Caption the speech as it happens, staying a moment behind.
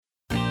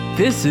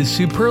This is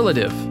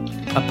Superlative,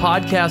 a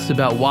podcast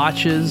about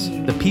watches,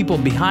 the people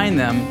behind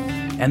them,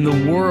 and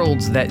the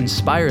worlds that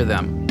inspire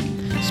them.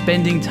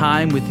 Spending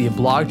time with the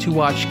Blog to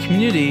Watch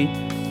community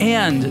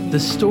and the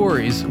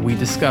stories we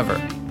discover.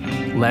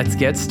 Let's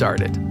get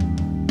started.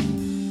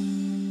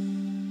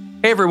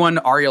 Hey everyone,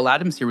 Ariel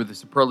Adams here with the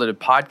Superlative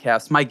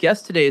Podcast. My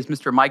guest today is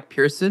Mr. Mike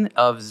Pearson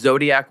of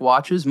Zodiac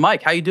Watches.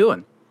 Mike, how you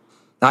doing?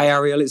 Hi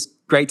Ariel, it's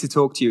great to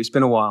talk to you. It's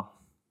been a while.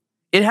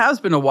 It has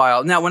been a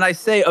while. Now, when I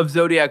say of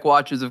Zodiac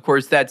Watches, of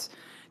course, that's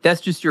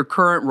just your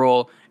current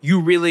role. You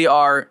really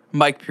are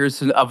Mike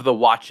Pearson of the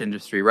watch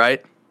industry,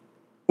 right?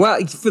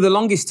 Well, for the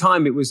longest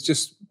time, it was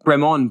just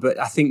Bremont, but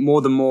I think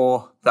more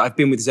that I've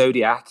been with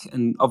Zodiac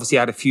and obviously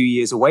had a few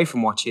years away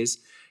from watches,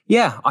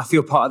 I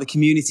feel part of the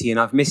community and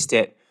I've missed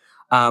it,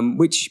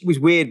 which was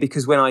weird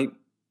because when I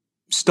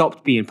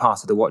stopped being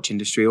part of the watch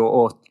industry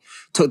or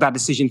took that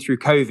decision through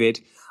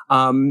COVID,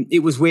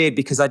 it was weird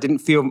because I didn't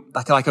feel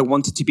like I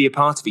wanted to be a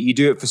part of it. You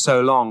do it for so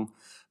long.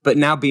 But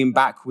now being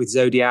back with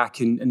Zodiac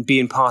and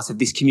being part of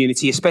this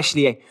community,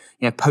 especially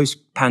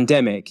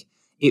post-pandemic,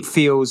 it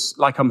feels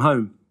like I'm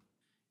home.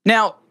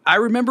 Now, I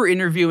remember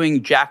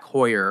interviewing Jack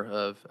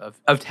Heuer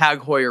of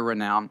Tag Heuer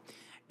renown.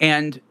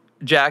 And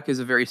Jack is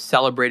a very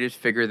celebrated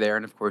figure there.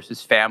 And of course,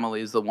 his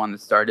family is the one that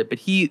started. But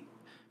he,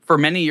 for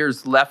many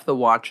years, left the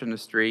watch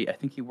industry. I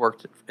think he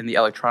worked in the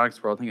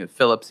electronics world. I think at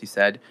Philips, he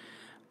said.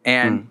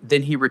 And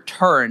then he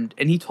returned,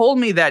 and he told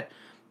me that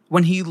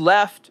when he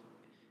left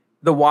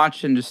the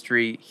watch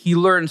industry, he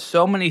learned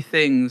so many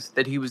things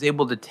that he was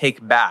able to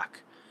take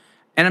back.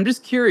 And I'm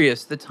just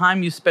curious, the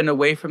time you spend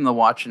away from the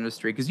watch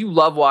industry, because you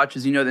love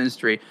watches, you know the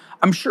industry,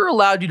 I'm sure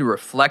allowed you to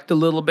reflect a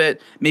little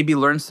bit, maybe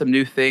learn some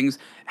new things.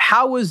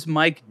 How was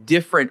Mike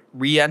different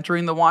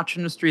re-entering the watch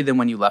industry than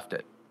when you left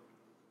it?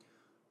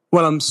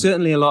 Well, I'm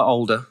certainly a lot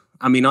older.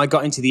 I mean, I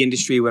got into the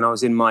industry when I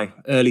was in my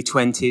early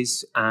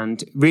 20s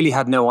and really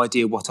had no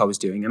idea what I was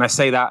doing. And I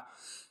say that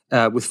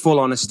with full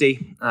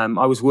honesty.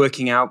 I was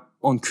working out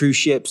on cruise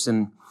ships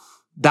and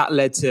that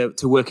led to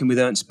working with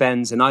Ernst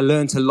Benz. And I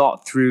learned a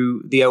lot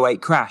through the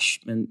 '08 crash.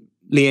 And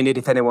Leonid,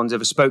 if anyone's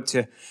ever spoke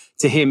to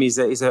him, is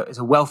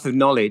a wealth of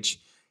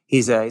knowledge.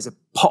 He's a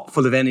pot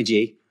full of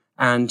energy.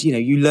 And,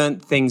 you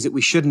learn things that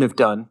we shouldn't have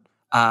done.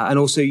 And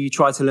also you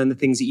try to learn the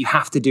things that you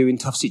have to do in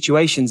tough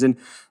situations. And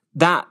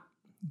that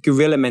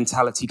guerrilla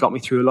mentality got me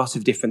through a lot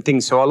of different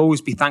things. So I'll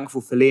always be thankful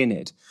for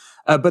Leonid.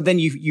 But then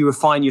you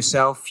refine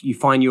yourself, you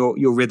find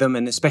your rhythm.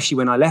 And especially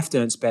when I left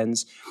Ernst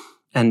Benz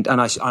and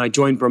I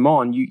joined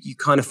Bremont, you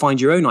kind of find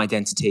your own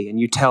identity and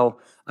you tell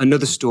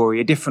another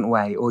story a different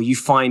way, or you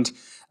find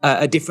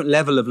a different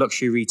level of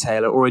luxury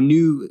retailer or a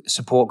new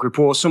support group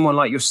or someone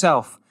like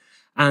yourself.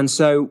 And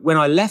so when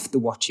I left the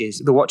watch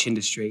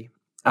industry,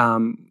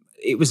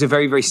 it was a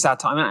very, very sad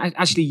time.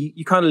 Actually,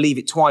 you kind of leave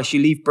it twice.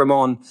 You leave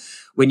Bremont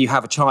when you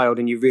have a child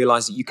and you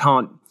realize that you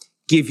can't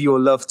give your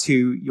love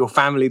to your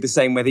family the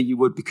same way that you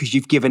would because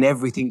you've given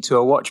everything to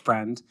a watch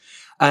brand.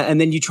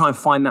 And then you try and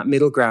find that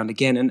middle ground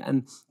again.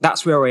 And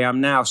that's where I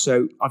am now.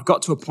 So I've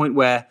got to a point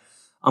where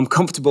I'm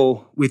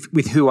comfortable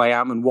with who I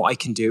am and what I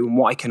can do and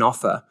what I can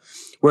offer.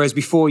 Whereas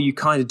before, you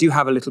kind of do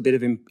have a little bit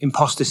of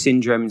imposter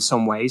syndrome in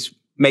some ways.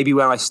 Maybe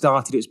when I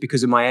started, it's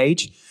because of my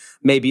age.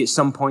 Maybe at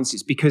some points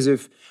it's because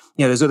of,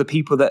 there's other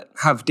people that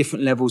have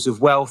different levels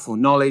of wealth or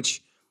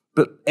knowledge.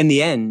 But in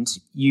the end,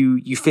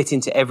 you fit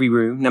into every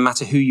room, no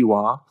matter who you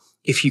are,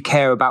 if you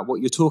care about what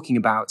you're talking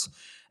about.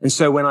 And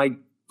so when I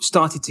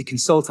started to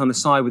consult on the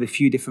side with a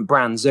few different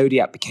brands,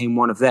 Zodiac became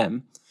one of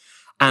them.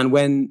 And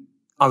when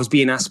I was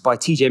being asked by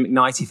TJ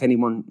McKnight, if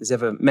anyone has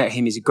ever met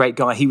him, he's a great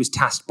guy. He was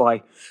tasked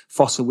by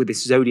Fossil with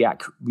this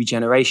Zodiac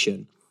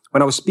regeneration.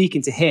 When I was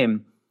speaking to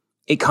him,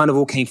 it kind of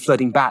all came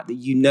flooding back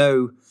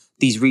that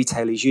these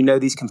retailers,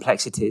 these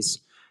complexities.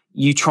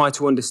 You try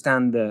to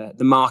understand the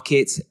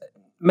market,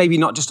 maybe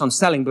not just on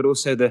selling, but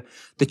also the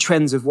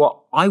trends of what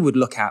I would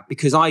look at,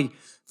 because I,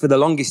 for the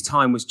longest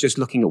time, was just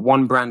looking at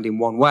one brand in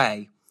one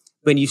way.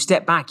 When you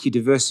step back, you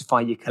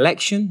diversify your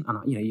collection,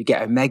 and you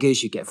get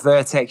Omegas, you get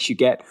Vertex, you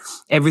get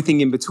everything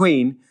in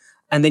between,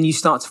 and then you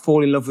start to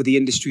fall in love with the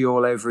industry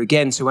all over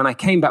again. So when I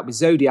came back with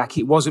Zodiac,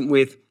 it wasn't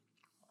with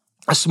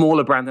a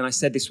smaller brand, and I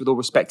said this with all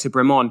respect to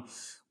Bremont,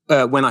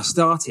 when I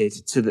started,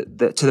 to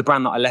the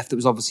brand that I left that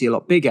was obviously a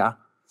lot bigger.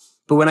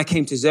 But when I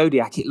came to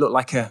Zodiac, it looked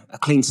like a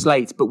clean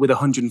slate, but with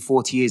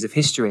 140 years of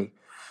history.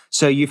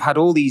 So you've had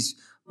all these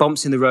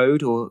bumps in the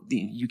road, or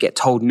you get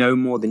told no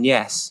more than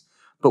yes.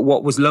 But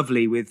what was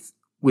lovely with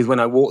when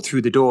I walked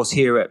through the doors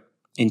here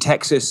in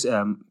Texas,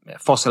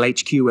 Fossil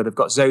HQ, where they've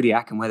got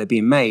Zodiac and where they're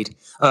being made,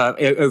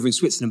 over in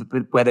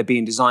Switzerland, where they're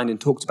being designed and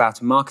talked about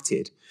and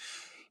marketed,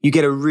 you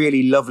get a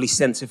really lovely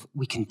sense of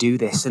we can do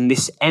this. And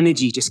this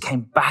energy just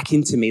came back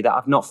into me that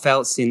I've not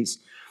felt since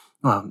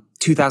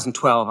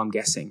 2012, I'm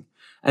guessing.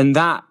 And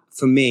that,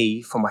 for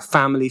me, for my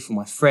family, for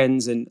my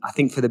friends, and I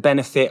think for the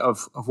benefit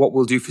of what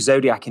we'll do for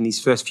Zodiac in these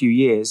first few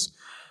years,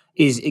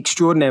 is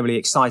extraordinarily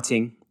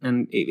exciting.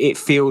 And it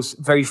feels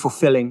very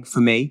fulfilling for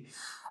me.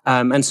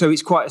 And so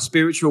it's quite a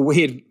spiritual,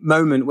 weird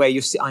moment where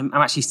I'm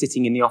actually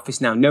sitting in the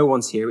office now. No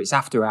one's here. It's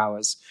after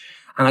hours.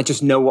 And I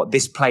just know what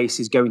this place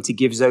is going to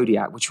give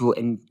Zodiac, which will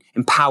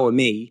empower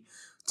me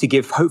to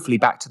give hopefully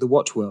back to the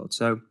watch world.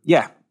 So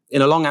yeah,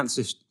 in a long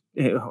answer,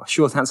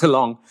 short answer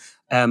long,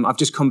 I've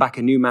just come back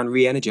a new man,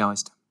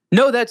 re-energized.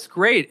 No, that's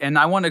great. And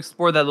I want to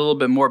explore that a little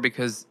bit more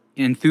because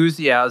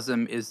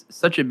enthusiasm is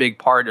such a big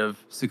part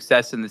of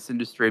success in this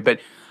industry. But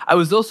I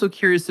was also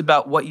curious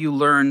about what you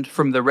learned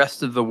from the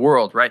rest of the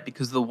world, right?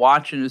 Because the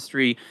watch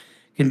industry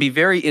can be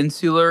very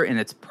insular in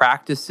its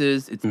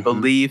practices, its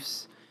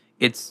beliefs,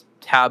 its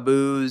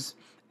taboos.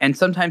 And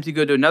sometimes you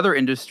go to another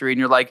industry and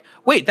you're like,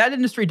 wait, that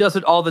industry does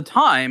it all the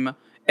time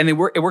and it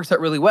works out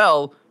really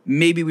well.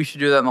 Maybe we should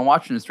do that in the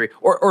watch industry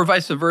or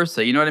vice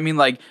versa. You know what I mean?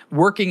 Like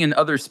working in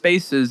other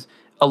spaces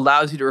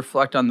allows you to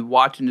reflect on the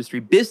watch industry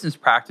business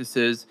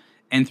practices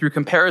and through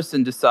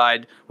comparison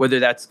decide whether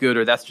that's good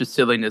or that's just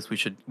silliness. We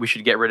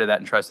should get rid of that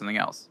and try something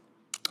else.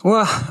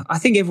 Well, I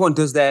think everyone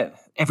does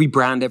every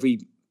brand,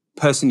 every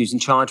person who's in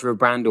charge of a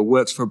brand or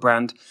works for a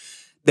brand,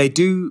 they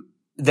do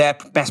their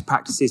best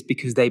practices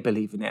because they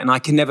believe in it. And I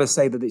can never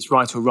say that it's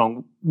right or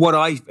wrong. What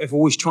I have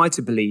always tried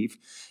to believe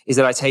is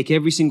that I take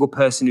every single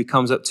person who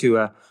comes up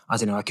to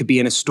I could be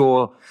in a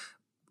store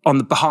on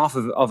the behalf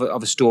of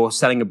a store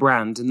selling a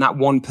brand, and that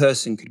one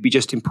person could be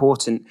just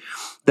important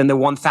than the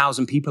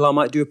 1,000 people I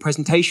might do a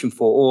presentation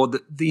for, or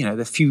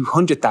the few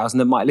 100,000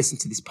 that might listen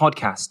to this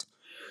podcast.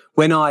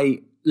 When I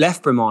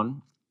left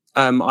Bremont,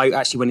 I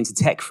actually went into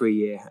tech for a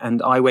year,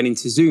 and I went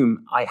into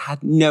Zoom. I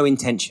had no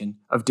intention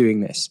of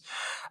doing this,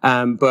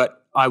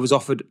 but I was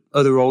offered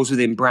other roles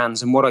within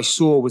brands, and what I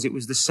saw was it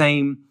was the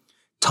same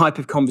type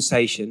of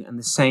conversation and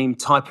the same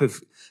type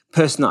of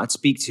person that I'd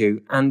speak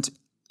to. And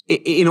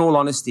in all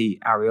honesty,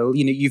 Ariel,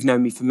 you've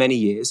known me for many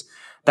years,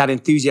 that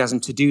enthusiasm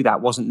to do that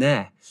wasn't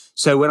there.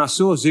 So when I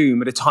saw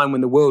Zoom at a time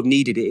when the world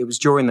needed it, it was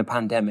during the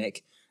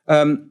pandemic,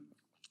 I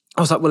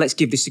was like, well, let's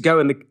give this a go.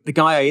 And the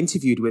guy I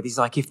interviewed with, he's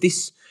like,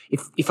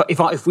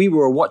 if we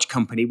were a watch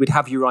company, we'd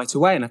have you right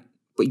away.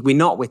 But we're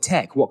not, we're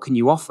tech. What can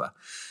you offer?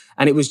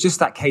 And it was just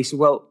that case of,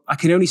 well, I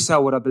can only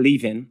sell what I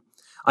believe in.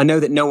 I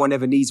know that no one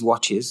ever needs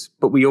watches,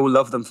 but we all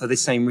love them for the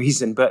same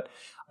reason. But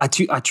I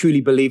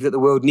truly believe that the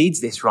world needs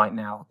this right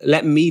now.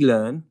 Let me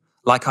learn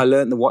like I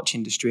learned the watch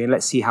industry, and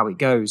let's see how it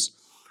goes.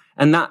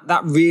 And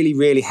that really,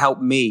 really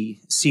helped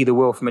me see the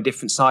world from a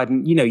different side.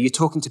 And, you're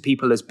talking to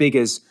people as big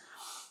as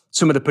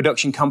some of the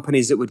production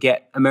companies that would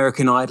get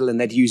American Idol and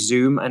they'd use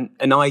Zoom.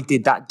 And I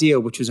did that deal,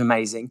 which was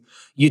amazing.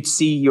 You'd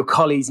see your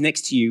colleagues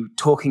next to you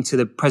talking to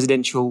the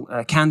presidential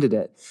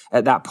candidate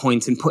at that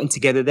point and putting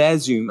together their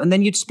Zoom. And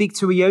then you'd speak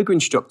to a yoga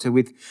instructor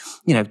with,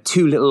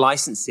 2 little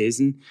licenses,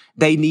 and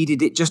they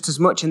needed it just as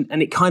much.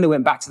 And it kind of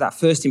went back to that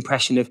first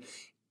impression of,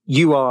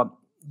 you are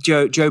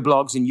Joe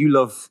Bloggs and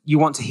you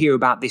want to hear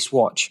about this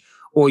watch,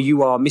 or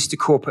you are Mr.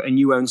 Corporate and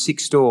you own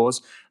 6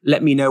 stores.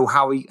 Let me know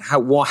how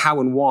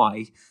and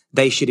why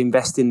they should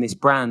invest in this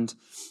brand.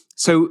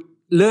 So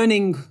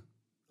learning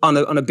on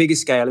a bigger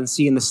scale and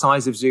seeing the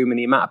size of Zoom and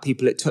the amount of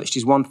people it touched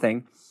is one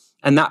thing.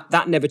 And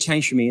that never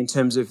changed for me in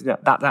terms of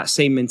that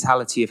same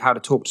mentality of how to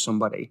talk to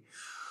somebody.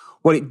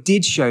 What it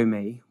did show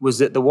me was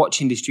that the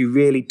watch industry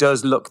really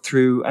does look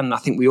through, and I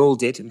think we all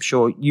did, I'm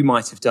sure you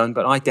might have done,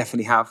 but I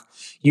definitely have.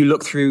 You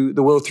look through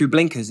the world through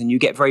blinkers and you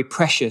get very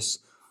precious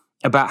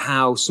about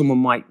how someone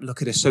might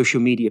look at a social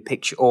media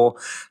picture, or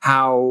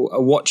how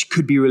a watch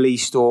could be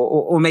released,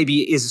 or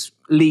maybe it is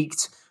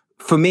leaked.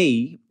 For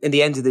me, in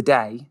the end of the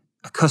day,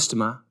 a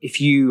customer, if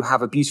you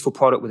have a beautiful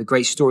product with a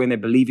great story and they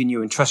believe in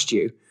you and trust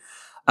you,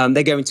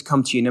 they're going to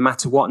come to you no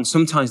matter what. And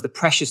sometimes the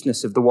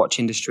preciousness of the watch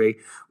industry,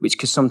 which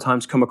can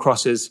sometimes come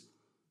across as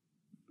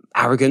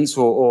arrogance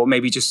or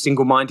maybe just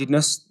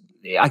single-mindedness,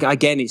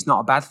 again, it's not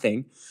a bad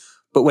thing.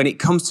 But when it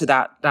comes to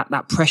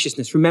that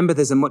preciousness, remember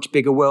there's a much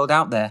bigger world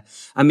out there.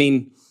 I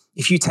mean,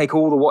 if you take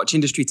all the watch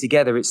industry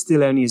together, it's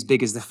still only as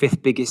big as the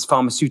 5th biggest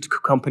pharmaceutical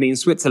company in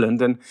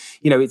Switzerland. And,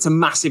 it's a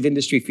massive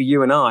industry for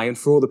you and I and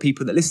for all the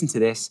people that listen to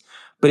this.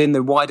 But in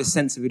the wider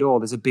sense of it all,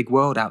 there's a big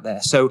world out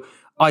there. So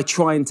I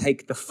try and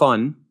take the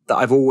fun that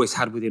I've always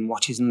had within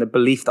watches and the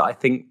belief that I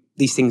think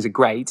these things are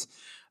great,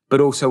 but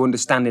also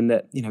understanding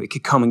that, it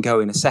could come and go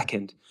in a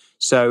second.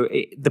 So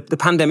the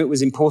pandemic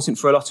was important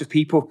for a lot of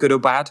people, good or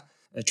bad.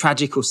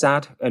 Tragic or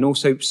sad, and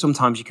also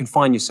sometimes you can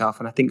find yourself.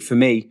 And I think for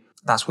me,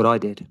 that's what I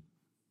did.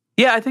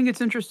 Yeah, I think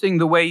it's interesting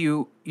the way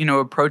you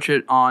approach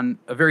it on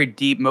a very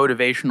deep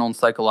motivational and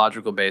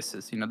psychological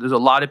basis. There's a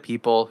lot of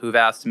people who've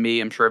asked me,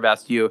 I'm sure I've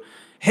asked you,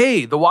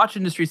 hey, the watch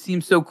industry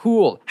seems so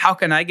cool. How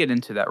can I get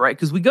into that, right?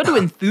 Because we go to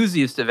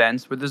enthusiast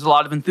events where there's a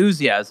lot of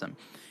enthusiasm.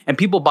 And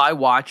people buy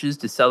watches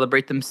to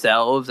celebrate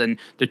themselves, and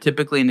they're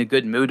typically in a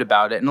good mood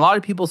about it. And a lot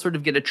of people sort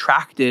of get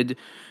attracted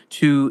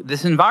to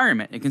this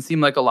environment. It can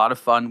seem like a lot of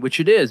fun, which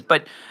it is.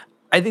 But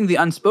I think the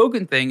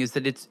unspoken thing is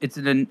that it's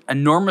an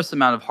enormous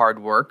amount of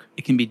hard work.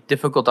 It can be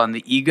difficult on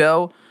the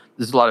ego.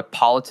 There's a lot of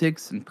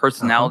politics and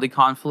personality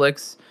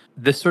conflicts.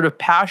 The sort of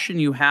passion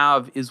you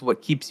have is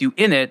what keeps you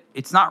in it.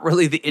 It's not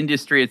really the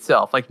industry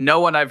itself. Like, no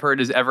one I've heard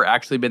has ever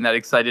actually been that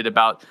excited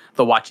about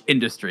the watch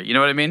industry. You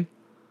know what I mean?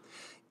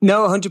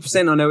 No,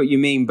 100%. I know what you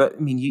mean, but I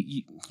mean,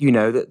 you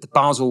know that the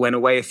Basel went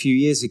away a few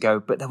years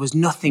ago, but there was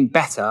nothing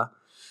better.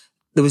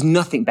 There was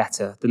nothing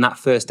better than that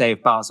first day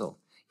of Basel,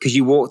 because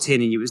you walked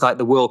in and it was like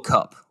the World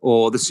Cup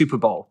or the Super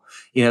Bowl.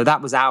 You know,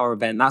 that was our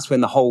event. That's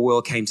when the whole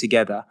world came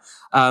together.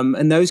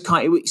 And those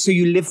so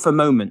you live for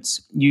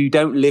moments. You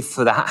don't live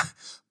for that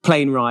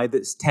plane ride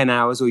that's 10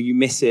 hours or you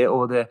miss it,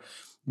 or the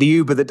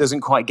Uber that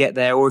doesn't quite get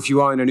there, or if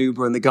you are in an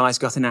Uber and the guy's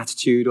got an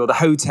attitude, or the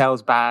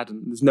hotel's bad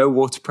and there's no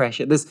water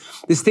pressure. There's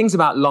things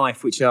about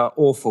life which are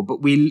awful, but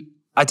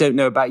I don't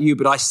know about you,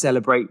 but I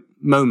celebrate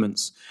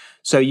moments.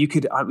 So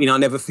I'll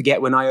never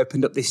forget when I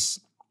opened up this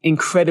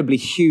incredibly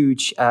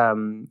huge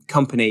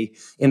company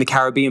in the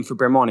Caribbean for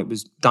Bremont. It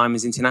was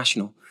Diamonds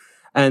International.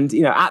 And,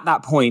 you know, at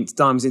that point,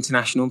 Diamonds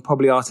International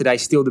probably are today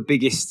still the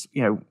biggest,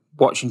 you know,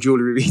 watch and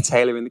jewelry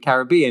retailer in the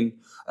Caribbean,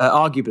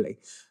 arguably.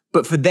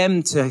 But for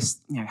them to,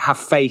 you know, have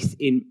faith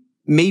in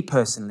me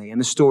personally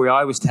and the story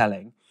I was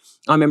telling,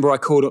 I remember I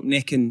called up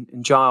Nick and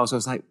Giles. I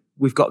was like,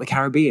 we've got the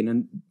Caribbean.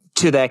 And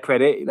to their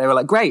credit, they were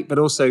like, great. But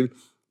also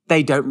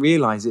they don't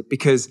realize it,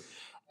 because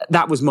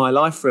that was my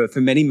life for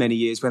many, many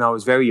years when I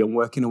was very young,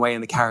 working away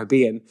in the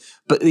Caribbean.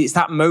 But it's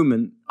that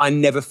moment, I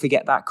never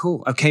forget that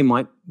call. Okay,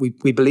 Mike, we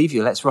believe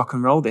you. Let's rock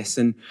and roll this.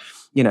 And,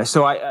 you know,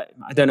 so I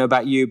don't know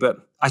about you,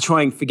 but I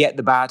try and forget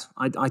the bad.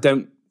 I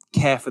don't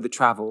care for the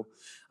travel.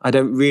 I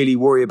don't really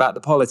worry about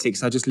the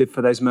politics. I just live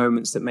for those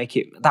moments that make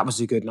it, that was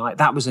a good night.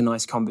 That was a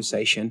nice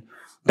conversation.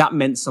 That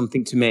meant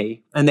something to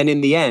me. And then in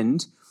the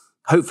end,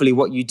 hopefully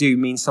what you do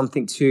means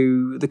something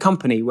to the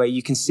company, where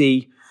you can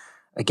see,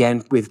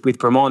 again, with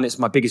Bremont, it's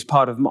my biggest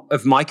part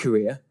of my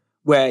career,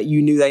 where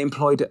you knew they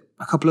employed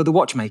a couple of the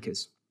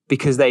watchmakers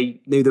because they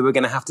knew they were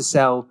going to have to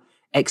sell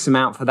X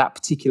amount for that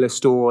particular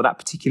store or that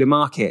particular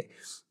market.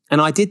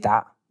 And I did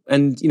that.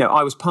 And, you know,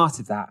 I was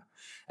part of that.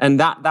 And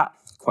that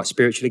quite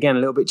spiritual, again, a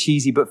little bit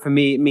cheesy, but for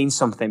me, it means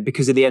something,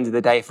 because at the end of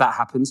the day, if that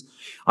happens,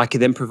 I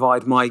could then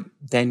provide my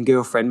then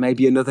girlfriend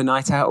maybe another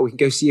night out, or we can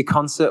go see a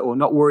concert, or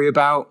not worry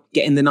about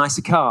getting the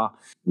nicer car.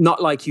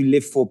 Not like you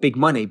live for big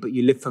money, but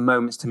you live for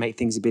moments to make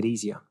things a bit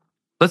easier.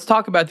 Let's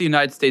talk about the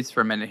United States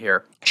for a minute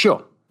here.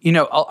 Sure. You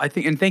know, I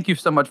think, and thank you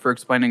so much for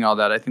explaining all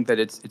that. I think that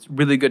it's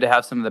really good to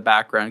have some of the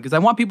background, because I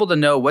want people to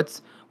know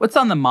what's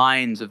on the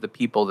minds of the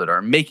people that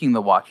are making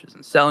the watches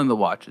and selling the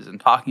watches and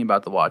talking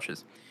about the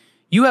watches.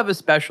 You have a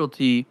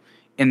specialty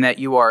in that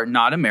you are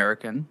not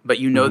American, but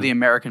you know the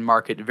American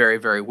market very,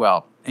 very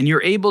well. And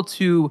you're able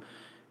to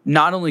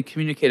not only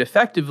communicate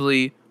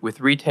effectively with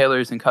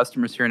retailers and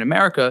customers here in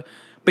America,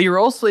 but you're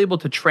also able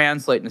to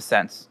translate, in a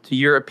sense, to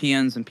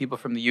Europeans and people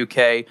from the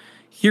UK.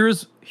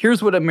 Here's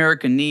what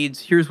America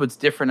needs. Here's what's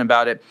different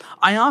about it.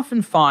 I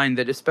often find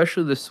that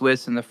especially the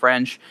Swiss and the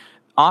French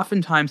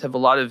oftentimes have a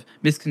lot of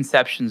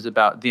misconceptions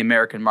about the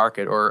American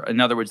market, or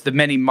in other words, the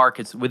many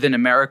markets within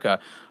America.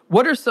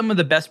 What are some of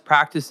the best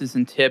practices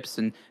and tips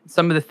and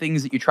some of the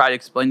things that you try to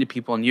explain to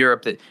people in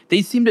Europe that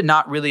they seem to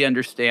not really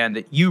understand,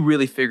 that you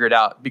really figured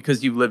out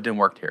because you've lived and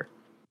worked here?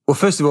 Well,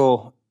 first of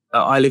all,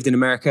 I lived in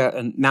America,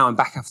 and now I'm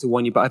back after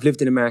 1 year, but I've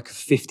lived in America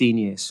for 15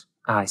 years.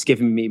 It's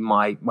given me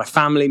my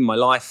family, my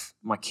life,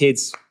 my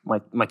kids,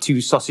 my 2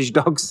 sausage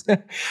dogs.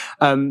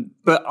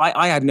 But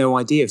I had no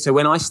idea. So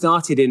when I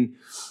started in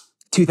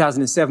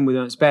 2007 with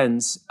Ernst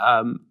Benz,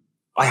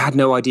 I had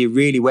no idea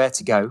really where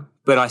to go.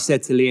 But I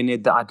said to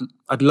Leonid that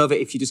I'd love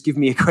it if you just give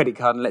me a credit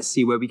card and let's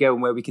see where we go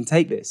and where we can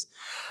take this.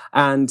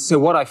 And so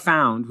what I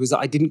found was that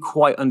I didn't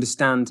quite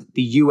understand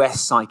the US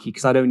psyche,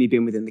 because I'd only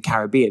been within the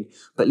Caribbean.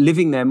 But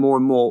living there more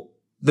and more,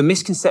 the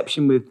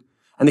misconception with,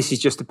 and this is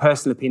just a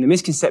personal opinion, the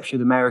misconception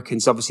with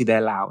Americans, obviously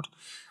they're loud.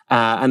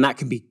 And that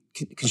can be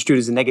construed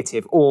as a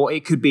negative. Or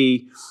it could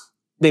be,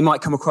 they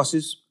might come across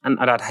as, and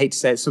I'd hate to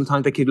say it,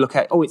 sometimes they could look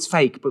at, oh, it's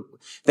fake, but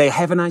they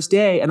have a nice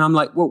day. And I'm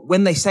like, well,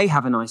 when they say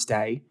have a nice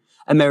day,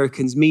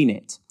 Americans mean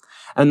it.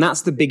 And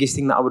that's the biggest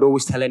thing that I would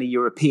always tell any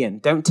European.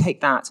 Don't take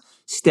that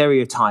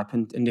stereotype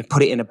and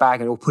put it in a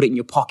bag or put it in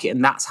your pocket,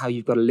 and that's how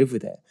you've got to live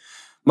with it.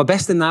 My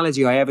best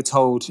analogy I ever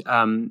told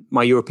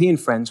my European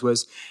friends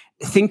was,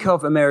 think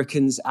of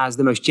Americans as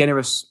the most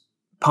generous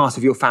part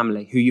of your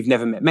family who you've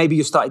never met. Maybe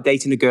you started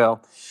dating a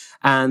girl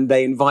and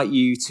they invite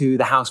you to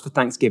the house for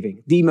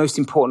Thanksgiving, the most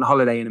important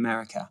holiday in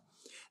America.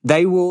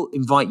 They will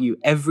invite you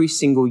every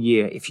single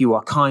year if you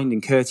are kind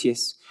and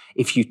courteous,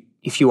 if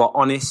you are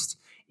honest,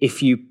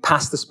 if you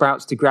pass the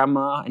sprouts to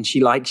grandma and she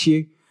likes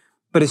you.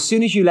 But as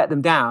soon as you let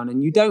them down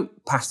and you don't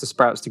pass the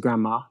sprouts to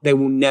grandma, they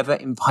will never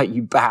invite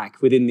you back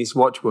within this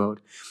watch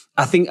world.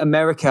 I think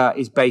America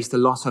is based a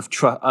lot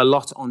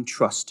on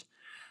trust.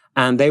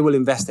 And they will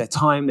invest their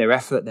time, their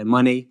effort, their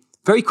money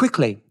very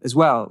quickly as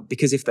well.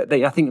 Because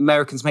I think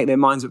Americans make their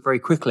minds up very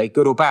quickly,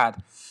 good or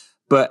bad.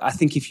 But I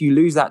think if you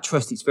lose that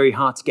trust, it's very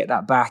hard to get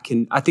that back.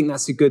 And I think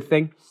that's a good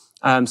thing.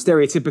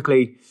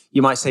 Stereotypically,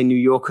 you might say New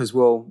Yorkers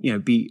will,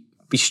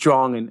 be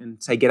strong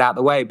and say, get out of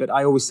the way. But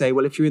I always say,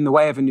 well, if you're in the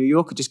way of a New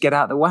Yorker, just get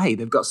out of the way.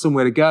 They've got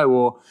somewhere to go.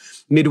 Or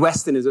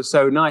Midwesterners are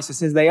so nice. I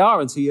says they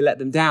are until you let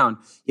them down.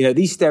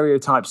 These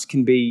stereotypes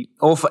can be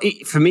awful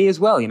for me as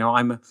well.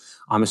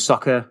 I'm a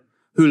soccer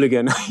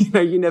hooligan.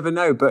 You never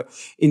know. But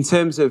in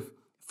terms of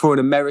for an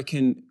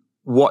American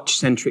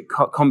watch-centric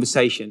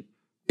conversation,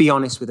 be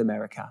honest with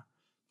America.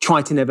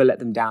 Try to never let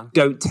them down.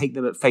 Don't take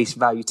them at face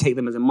value. Take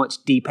them as a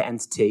much deeper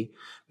entity,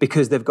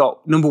 because they've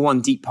got, number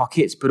one, deep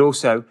pockets, but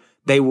also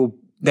they will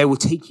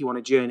take you on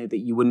a journey that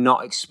you were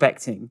not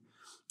expecting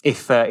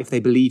if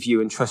they believe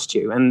you and trust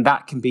you. And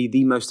that can be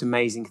the most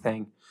amazing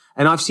thing.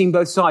 And I've seen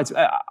both sides.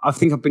 I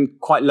think I've been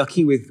quite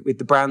lucky with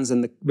the brands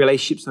and the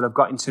relationships that I've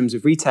got in terms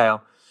of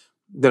retail,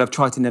 that I've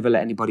tried to never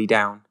let anybody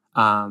down.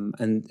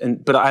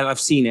 But I've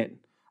seen it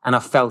and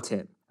I've felt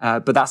it.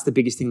 But that's the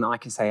biggest thing that I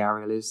can say,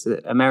 Ariel, is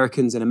that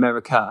Americans and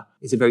America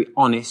is a very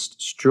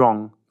honest,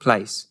 strong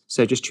place.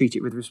 So just treat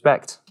it with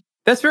respect.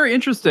 That's very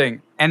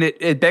interesting. And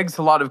it begs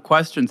a lot of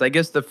questions. I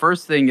guess the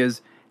first thing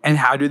is, and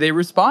how do they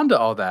respond to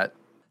all that?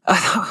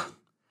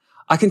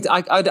 I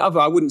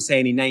wouldn't say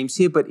any names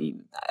here, but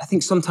I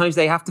think sometimes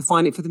they have to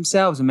find it for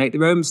themselves and make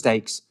their own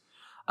mistakes.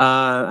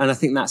 And I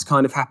think that's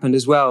kind of happened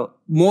as well.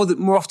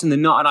 More often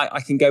than not, and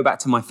I can go back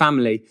to my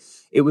family,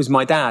 it was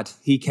my dad.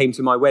 He came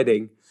to my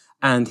wedding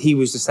and he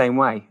was the same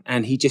way.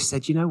 And he just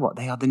said, you know what,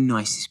 they are the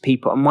nicest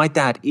people. And my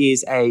dad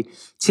is a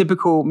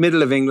typical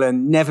middle of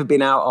England, never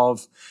been out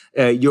of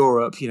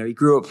Europe. You know, he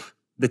grew up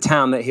the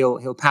town that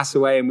he'll pass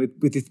away in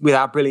with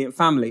our brilliant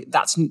family.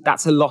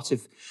 That's a lot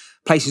of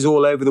places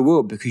all over the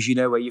world, because you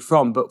know where you're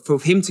from. But for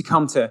him to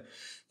come to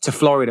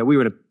Florida, we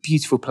were in a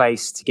beautiful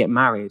place to get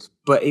married,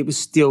 but it was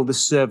still, the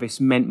service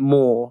meant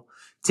more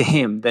to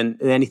him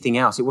than anything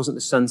else. It wasn't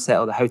the sunset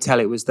or the hotel.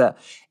 It was that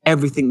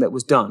everything that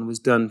was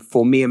done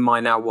for me and my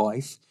now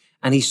wife.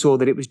 And he saw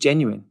that it was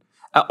genuine.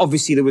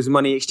 Obviously, there was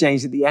money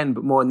exchanged at the end,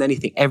 but more than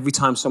anything, every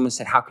time someone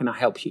said, how can I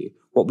help you?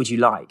 What would you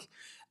like?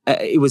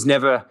 It was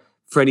never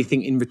for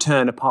anything in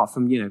return apart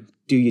from,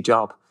 do your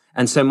job.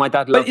 And so my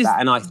dad loved that.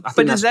 And I think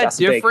but is that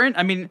different?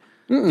 I mean,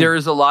 there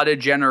is a lot of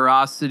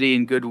generosity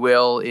and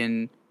goodwill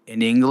in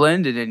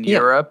England and in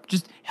Europe.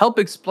 Just help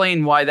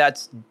explain why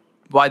that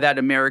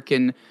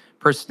American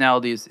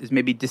personality is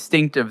maybe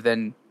distinctive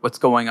than what's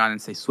going on in,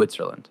 say,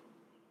 Switzerland.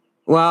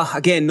 Well,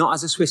 again, not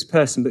as a Swiss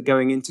person, but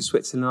going into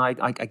Switzerland,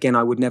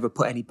 I would never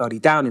put anybody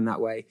down in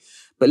that way.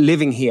 But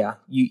living here,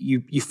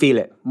 you feel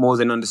it more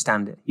than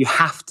understand it. You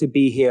have to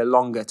be here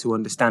longer to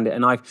understand it.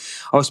 And I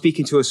was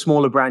speaking to a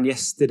smaller brand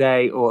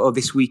yesterday or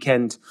this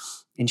weekend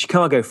in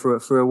Chicago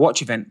for a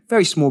watch event.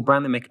 Very small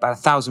brand. They make about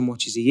 1,000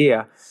 watches a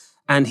year.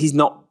 And he's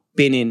not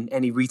been in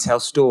any retail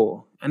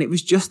store. And it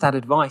was just that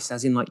advice,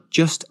 as in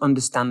just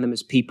understand them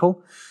as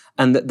people,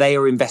 and that they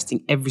are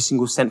investing every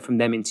single cent from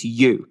them into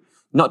you.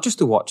 Not just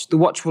the watch. The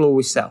watch will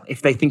always sell.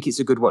 If they think it's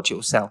a good watch, it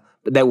will sell.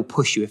 But they will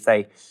push you if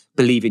they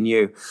believe in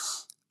you.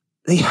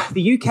 The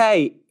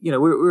UK,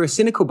 we're a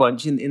cynical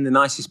bunch in the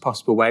nicest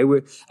possible way.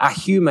 Our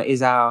humour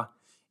is our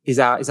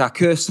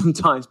curse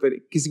sometimes, but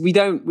because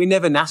we're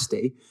never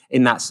nasty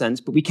in that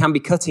sense, but we can be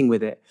cutting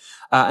with it,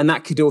 and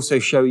that could also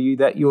show you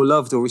that you're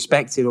loved or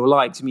respected or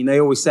liked. I mean, they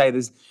always say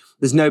there's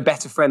no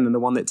better friend than the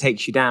one that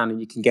takes you down,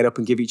 and you can get up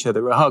and give each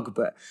other a hug.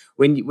 But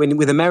when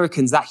with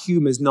Americans, that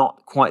humour's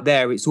not quite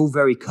there. It's all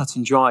very cut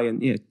and dry,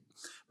 and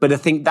But I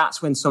think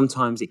that's when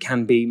sometimes it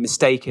can be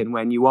mistaken,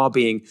 when you are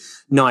being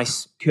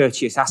nice,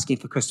 courteous, asking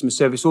for customer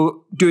service or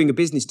doing a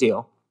business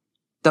deal.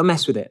 Don't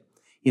mess with it.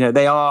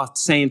 They are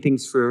saying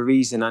things for a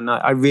reason, and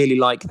I really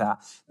like that.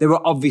 There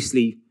are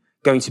obviously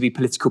going to be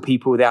political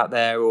people out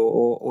there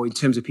or in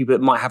terms of people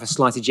that might have a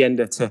slight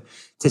agenda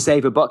to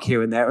save a buck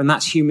here and there, and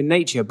that's human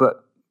nature.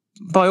 But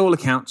by all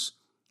accounts,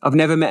 I've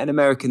never met an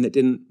American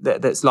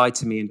that's lied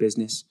to me in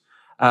business.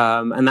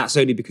 And that's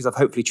only because I've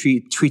hopefully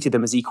treated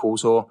them as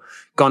equals or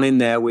gone in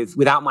there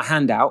without my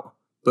hand out,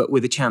 but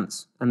with a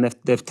chance. And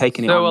they've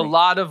taken it on me. So a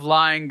lot of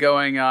lying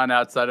going on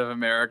outside of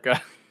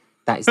America.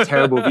 That is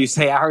terrible if you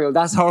say, Ariel,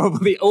 that's horrible.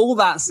 All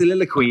that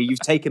soliloquy,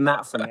 you've taken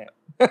that from it.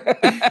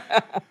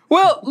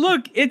 Well,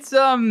 look, it's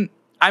I'm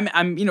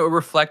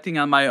reflecting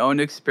on my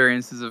own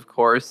experiences, of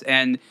course.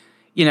 And,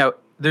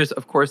 there's,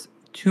 of course,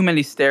 too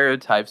many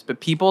stereotypes, but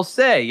people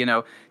say,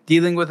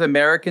 dealing with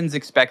Americans,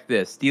 expect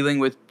this. Dealing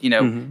with,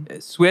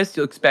 Swiss,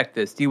 you'll expect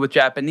this. Deal with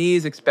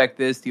Japanese, expect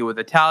this. Deal with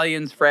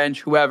Italians,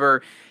 French,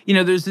 whoever.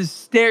 There's these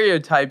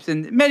stereotypes,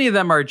 and many of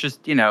them are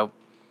just,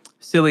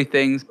 silly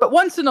things. But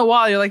once in a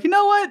while, you're like, you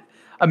know what?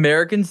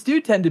 Americans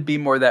do tend to be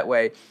more that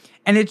way.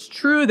 And it's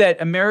true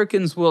that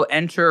Americans will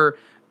enter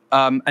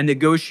a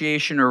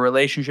negotiation or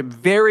relationship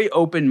very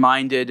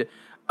open-minded,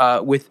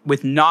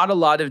 with not a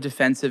lot of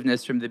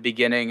defensiveness from the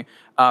beginning,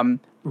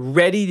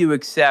 ready to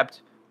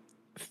accept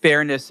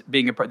fairness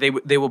being a part.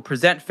 They will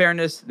present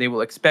fairness. They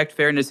will expect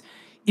fairness.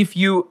 If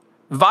you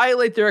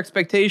violate their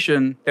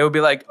expectation, they will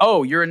be like,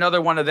 oh, you're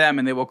another one of them,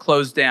 and they will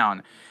close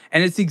down.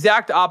 And it's the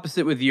exact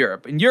opposite with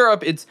Europe. In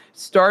Europe, it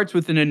starts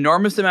with an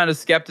enormous amount of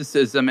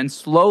skepticism and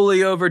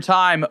slowly over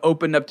time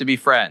open up to be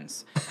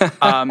friends.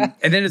 And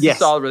then it's a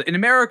solid. In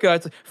America,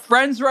 it's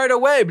friends right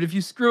away. But if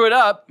you screw it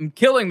up, I'm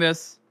killing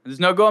this. There's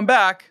no going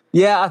back.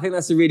 Yeah, I think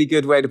that's a really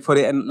good way to put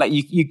it. And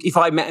if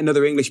I met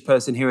another English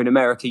person here in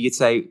America, you'd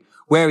say,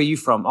 where are you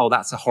from? Oh,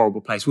 that's a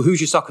horrible place. Well,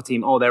 who's your soccer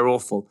team? Oh, they're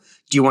awful.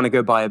 Do you want to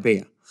go buy a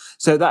beer?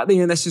 So that,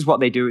 that's just what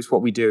they do. It's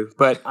what we do.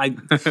 But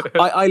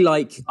I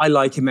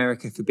like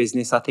America for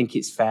business. I think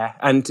it's fair.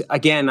 And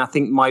again, I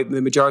think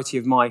the majority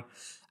of my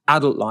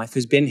adult life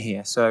has been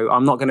here. So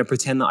I'm not going to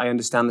pretend that I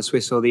understand the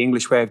Swiss or the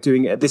English way of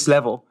doing it at this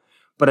level,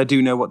 but I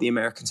do know what the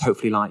Americans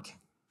hopefully like.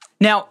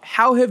 Now,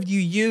 how have you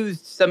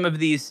used some of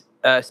these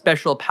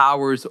special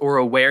powers or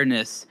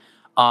awareness,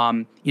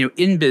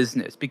 in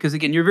business? Because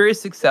again, you're very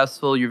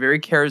successful, you're very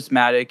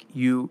charismatic,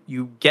 you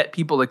get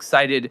people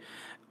excited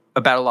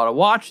about a lot of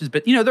watches,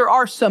 but there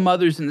are some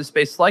others in the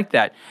space like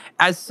that.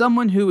 As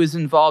someone who is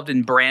involved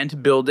in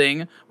brand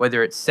building,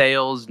 whether it's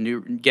sales,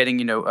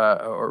 getting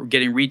or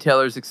getting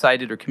retailers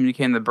excited or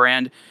communicating the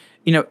brand,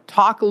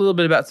 talk a little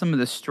bit about some of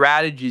the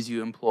strategies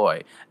you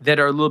employ that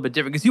are a little bit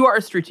different, because you are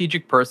a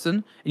strategic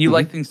person and you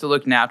like things to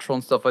look natural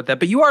and stuff like that,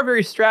 but you are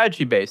very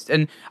strategy based.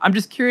 And I'm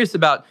just curious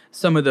about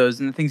some of those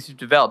and the things you've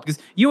developed,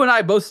 because you and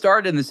I both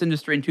started in this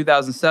industry in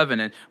 2007,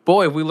 and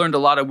boy, have we learned a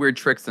lot of weird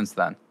tricks since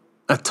then.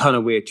 A ton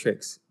of weird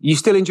tricks. You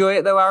still enjoy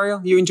it though,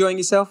 Ariel? You enjoying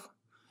yourself?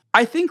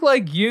 I think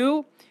like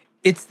you,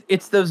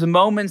 it's those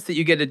moments that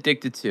you get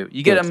addicted to.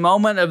 You get a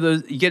moment of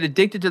those. You get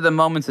addicted to the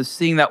moments of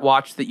seeing that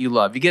watch that you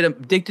love. You get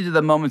addicted to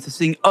the moments of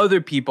seeing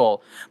other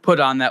people put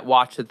on that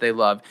watch that they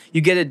love.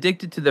 You get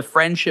addicted to the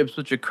friendships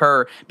which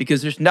occur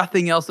because there's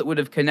nothing else that would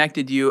have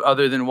connected you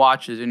other than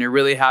watches, and you're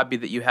really happy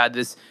that you had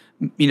this,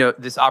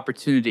 this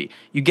opportunity.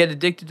 You get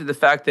addicted to the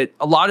fact that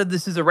a lot of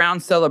this is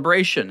around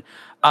celebration.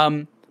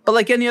 But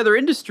like any other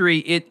industry,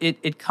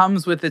 it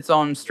comes with its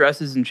own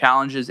stresses and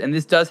challenges. And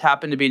this does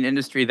happen to be an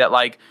industry that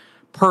like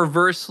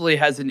perversely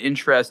has an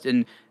interest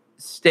in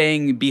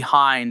staying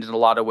behind in a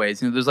lot of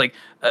ways. There's like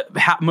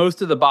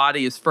most of the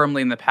body is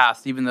firmly in the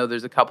past, even though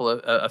there's a couple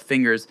of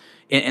fingers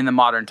in the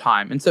modern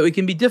time. And so it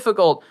can be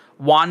difficult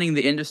wanting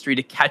the industry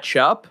to catch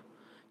up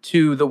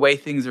to the way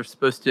things are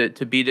supposed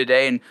to be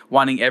today and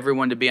wanting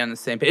everyone to be on the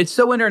same page. It's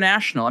so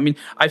international. I mean,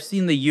 I've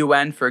seen the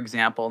UN, for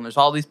example, and there's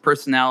all these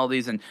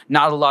personalities and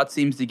not a lot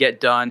seems to get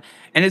done.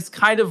 And it's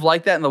kind of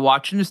like that in the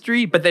watch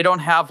industry, but they don't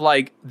have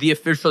like the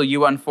official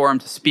UN forum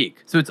to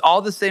speak. So it's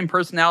all the same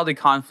personality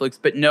conflicts,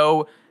 but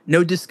no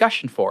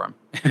discussion forum,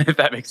 if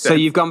that makes sense. So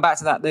you've gone back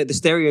to that, the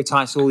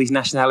stereotypes, all these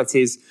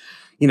nationalities,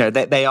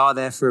 they are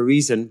there for a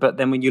reason. But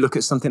then when you look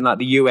at something like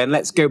the UN,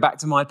 let's go back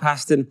to my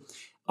past, and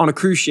on a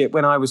cruise ship,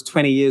 when I was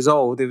 20 years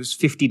old, there was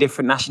 50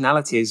 different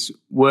nationalities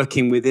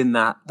working within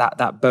that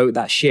boat,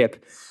 that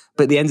ship.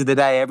 But at the end of the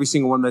day, every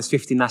single one of those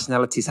 50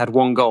 nationalities had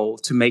one goal: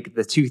 to make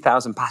the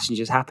 2,000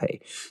 passengers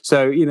happy.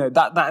 So,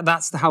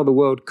 that's how the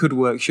world could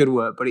work, should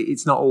work, but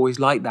it's not always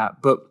like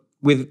that. But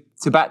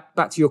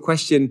back to your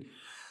question,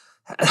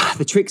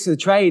 the tricks of the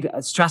trade,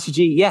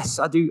 strategy, yes,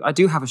 I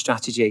do have a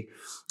strategy.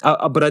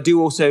 But I do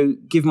also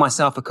give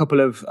myself a couple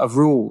of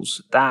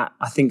rules that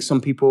I think some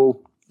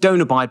people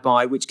don't abide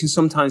by, which can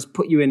sometimes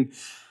put you in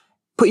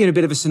a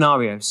bit of a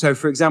scenario. So,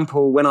 for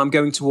example, when I'm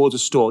going towards a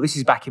store, this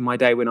is back in my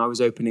day when I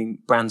was opening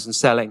brands and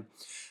selling,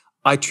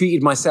 I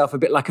treated myself a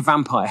bit like a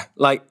vampire.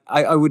 Like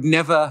I would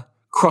never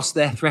cross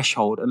their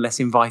threshold unless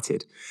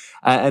invited.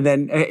 And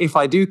then if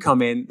I do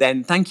come in,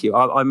 then thank you.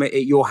 I'm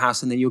at your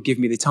house and then you'll give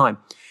me the time.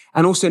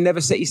 And also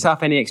never set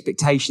yourself any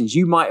expectations.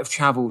 You might have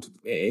traveled,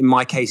 in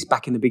my case,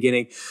 back in the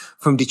beginning,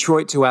 from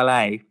Detroit to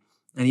LA.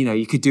 And,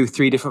 you could do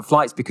 3 different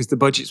flights because the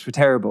budgets were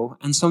terrible.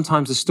 And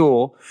sometimes the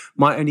store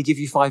might only give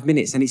you 5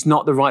 minutes and it's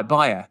not the right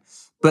buyer.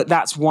 But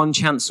that's one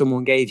chance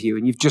someone gave you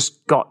and you've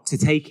just got to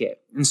take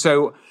it. And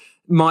so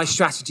my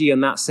strategy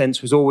in that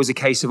sense was always a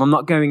case of, I'm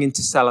not going in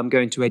to sell, I'm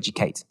going to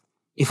educate.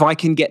 If I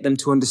can get them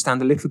to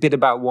understand a little bit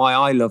about why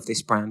I love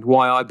this brand,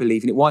 why I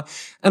believe in it,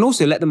 and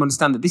also let them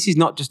understand that this is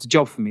not just a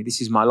job for me, this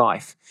is my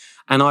life.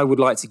 And I would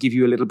like to give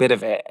you a little bit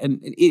of it. And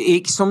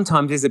it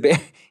sometimes is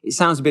it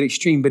sounds a bit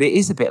extreme, but it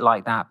is a bit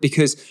like that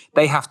because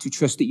they have to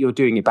trust that you're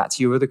doing it. Back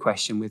to your other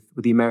question with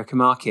the American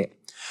market.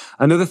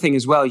 Another thing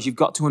as well is you've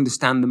got to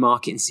understand the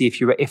market and see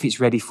if it's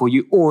ready for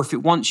you or if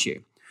it wants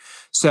you.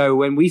 So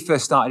when we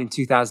first started in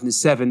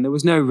 2007, there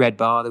was no Red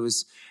Bar. There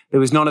was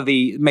none of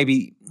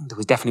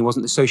definitely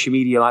wasn't the social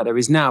media like there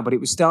is now, but it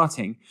was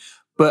starting.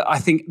 But I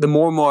think the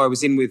more and more I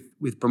was in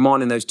with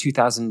Bremont in those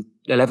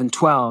 2011,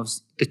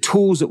 12s, the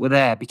tools that were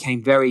there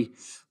became very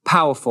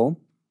powerful.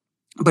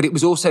 But it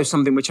was also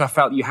something which I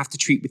felt you have to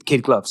treat with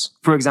kid gloves.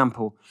 For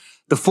example,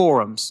 the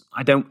forums.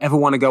 I don't ever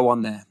want to go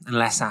on there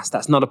unless asked.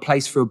 That's not a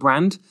place for a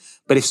brand.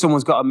 But if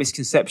someone's got a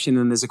misconception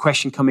and there's a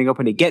question coming up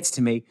and it gets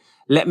to me,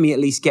 let me at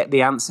least get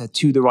the answer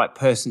to the right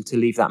person to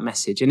leave that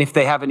message. And if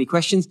they have any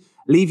questions,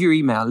 leave your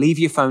email, leave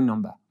your phone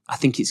number. I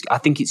think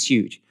it's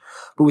huge.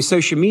 But with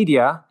social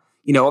media,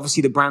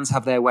 obviously the brands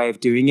have their way of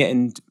doing it.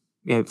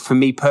 And for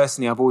me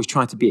personally, I've always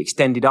tried to be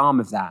extended arm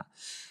of that.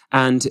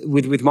 And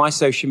with my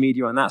social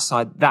media on that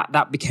side,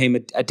 that became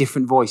a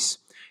different voice.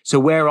 So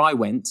where I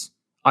went,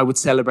 I would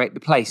celebrate the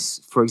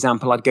place. For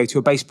example, I'd go to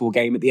a baseball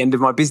game at the end of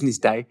my business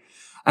day,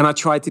 and I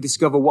tried to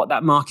discover what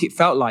that market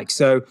felt like.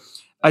 So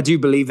I do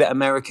believe that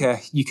America,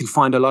 you can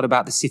find a lot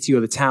about the city or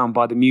the town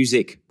by the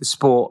music, the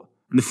sport,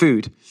 and the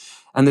food.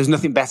 And there's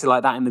nothing better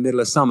like that in the middle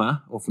of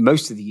summer or for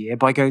most of the year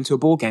by going to a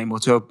ball game or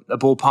to a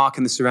ballpark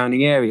in the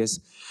surrounding areas.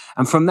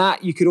 And from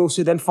that, you could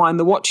also then find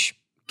the watch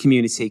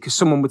community because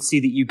someone would see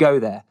that you go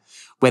there.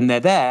 When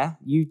they're there,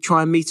 you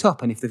try and meet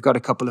up. And if they've got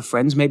a couple of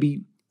friends,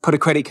 maybe put a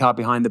credit card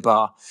behind the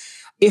bar.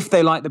 If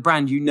they like the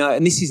brand,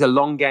 and this is a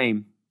long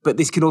game, but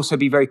this could also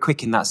be very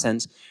quick in that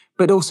sense.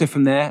 But also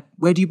from there,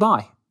 where do you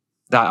buy?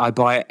 That I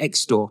buy at X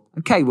store.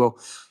 Okay, well,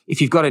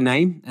 if you've got a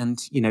name and,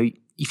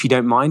 if you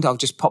don't mind, I'll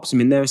just pop some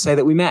in there and say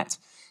that we met.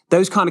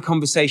 Those kind of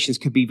conversations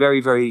could be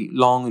very, very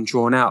long and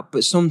drawn out,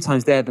 but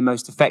sometimes they're the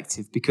most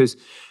effective because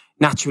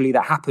naturally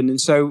that happened. And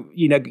so,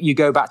 you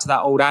go back to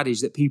that old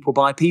adage that people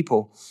buy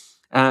people.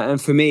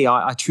 And for me,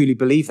 I truly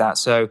believe that.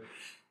 So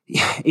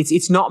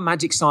it's not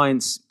magic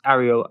science,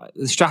 Ariel.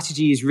 The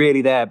strategy is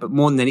really there, but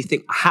more than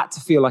anything, I had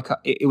to feel like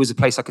it was a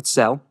place I could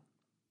sell.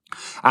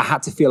 I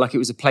had to feel like it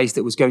was a place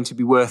that was going to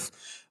be worth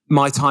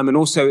my time. And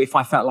also if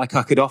I felt like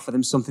I could offer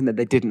them something that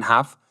they didn't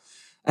have.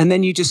 And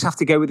then you just have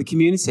to go with the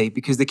community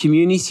because the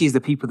community is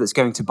the people that's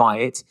going to buy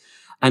it.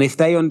 And if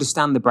they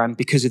understand the brand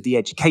because of the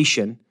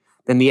education,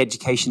 then the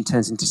education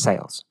turns into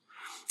sales.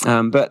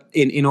 But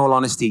in all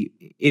honesty,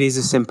 it is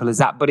as simple as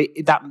that. But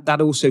that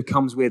also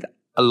comes with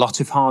a lot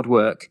of hard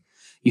work.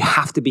 You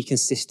have to be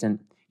consistent.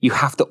 You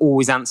have to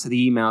always answer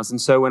the emails. And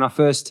so when I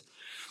first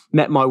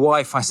met my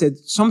wife, I said,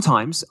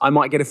 sometimes I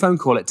might get a phone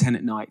call at 10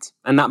 at night.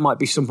 And that might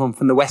be someone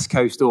from the West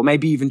Coast or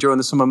maybe even during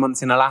the summer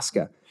months in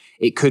Alaska.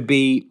 It could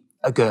be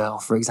a girl,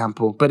 for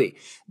example. But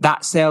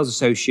that sales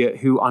associate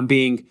who I'm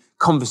being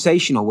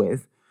conversational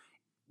with,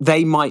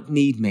 they might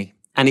need me.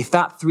 And if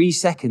that 3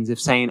 seconds of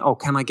saying, oh,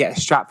 can I get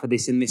a strap for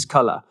this in this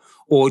color?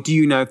 Or do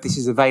you know if this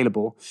is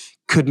available?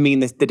 Could mean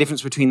that the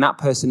difference between that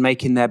person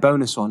making their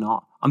bonus or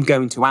not, I'm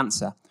going to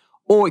answer.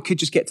 Or it could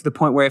just get to the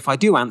point where if I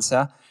do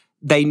answer,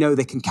 they know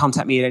they can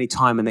contact me at any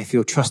time and they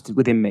feel trusted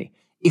within me.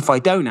 If I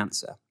don't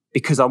answer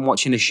because I'm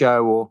watching a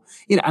show or,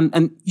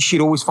 and you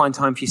should always find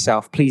time for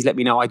yourself. Please let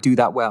me know I do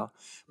that well.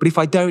 But if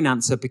I don't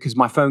answer because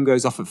my phone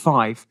goes off at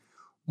 5,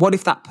 what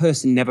if that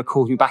person never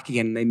calls me back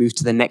again and they move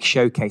to the next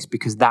showcase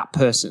because that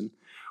person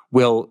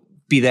will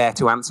be there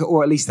to answer,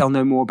 or at least they'll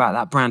know more about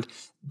that brand.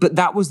 But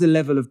that was the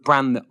level of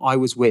brand that I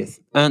was with,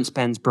 Ernst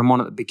Benz, Bremont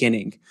at the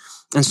beginning.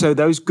 And so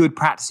those good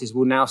practices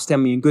will now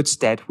stand me in good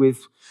stead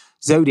with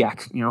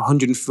Zodiac,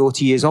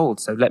 140 years old.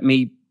 So let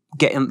me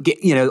get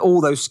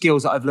all those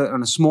skills that I've learned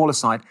on a smaller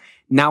side.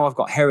 Now I've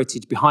got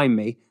heritage behind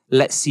me.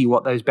 Let's see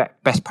what those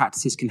best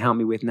practices can help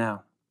me with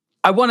now.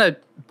 I want to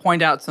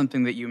point out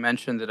something that you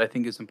mentioned that I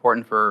think is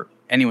important for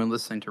anyone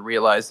listening to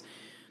realize.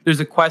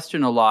 There's a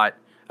question a lot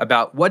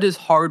about what does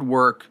hard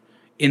work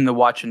in the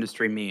watch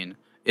industry mean?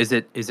 Is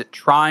it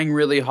trying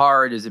really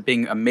hard? Is it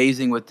being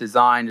amazing with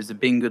design? Is it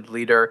being a good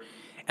leader?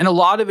 And a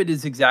lot of it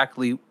is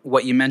exactly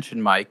what you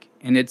mentioned, Mike,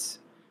 and it's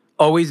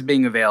always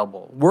being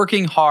available.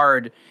 Working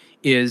hard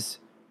is,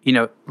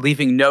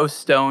 leaving no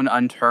stone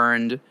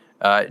unturned.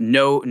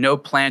 No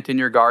plant in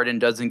your garden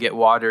doesn't get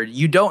watered.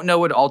 You don't know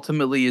what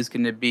ultimately is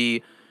going to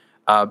be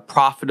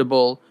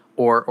profitable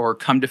or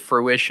come to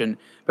fruition.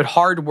 But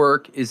hard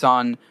work is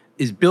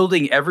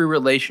building every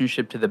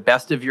relationship to the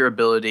best of your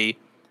ability,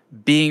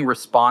 being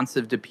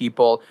responsive to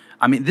people.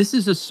 I mean, this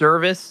is a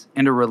service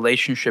and a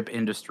relationship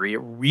industry.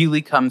 It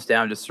really comes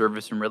down to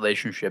service and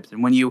relationships.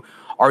 And when you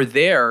are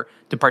there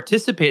to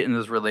participate in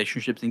those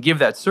relationships and give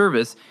that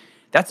service,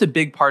 that's a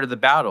big part of the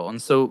battle.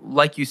 And so,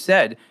 like you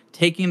said,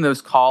 taking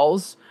those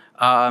calls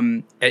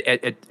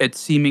at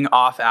seeming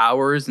off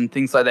hours and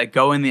things like that,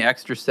 going the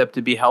extra step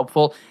to be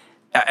helpful.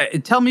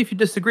 Tell me if you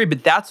disagree,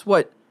 but that's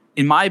what,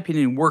 in my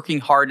opinion, working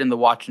hard in the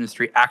watch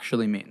industry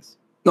actually means.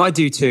 No, I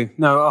do too.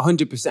 No,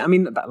 100%. I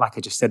mean, like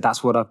I just said,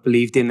 that's what I've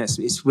believed in.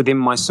 It's within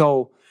my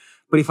soul.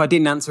 But if I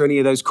didn't answer any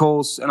of those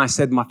calls and I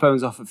said my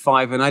phone's off at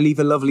 5 and I leave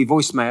a lovely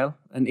voicemail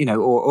and,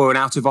 or an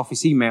out of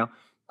office email,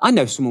 I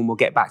know someone will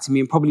get back to me,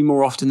 and probably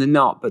more often than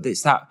not. But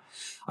it's that,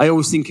 I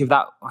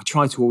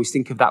try to always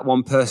think of that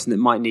one person that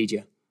might need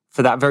you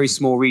for that very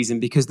small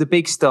reason, because the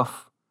big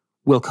stuff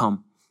will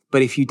come.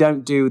 But if you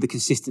don't do the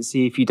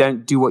consistency, if you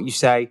don't do what you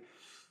say,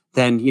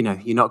 then,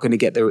 you're not going to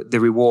get the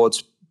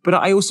rewards. But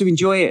I also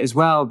enjoy it as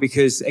well,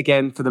 because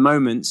again, for the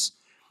moments,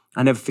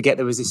 I never forget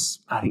there was this,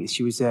 I think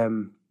she was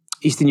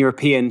Eastern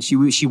European. She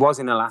was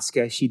in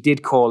Alaska. She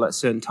did call at a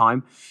certain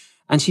time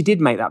and she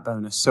did make that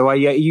bonus. So I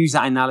use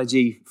that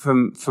analogy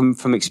from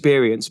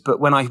experience.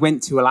 But when I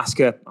went to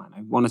Alaska, I don't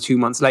know, 1 or 2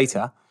 months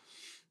later,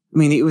 I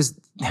mean, it was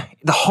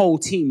the whole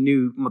team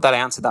knew that I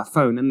answered that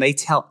phone, and they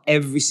tell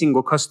every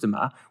single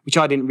customer, which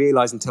I didn't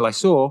realize until I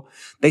saw,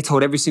 they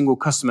told every single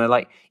customer,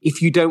 like,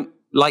 if you don't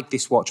like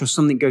this watch or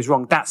something goes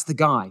wrong, that's the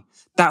guy.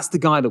 That's the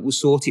guy that will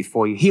sort it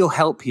for you. He'll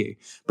help you.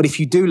 But if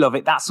you do love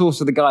it, that's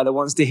also the guy that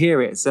wants to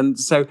hear it. And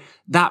so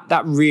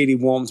that really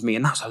warmed me.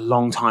 And that's a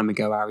long time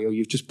ago, Ariel.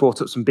 You've just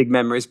brought up some big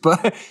memories,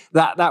 but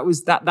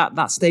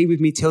that stayed with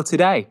me till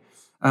today.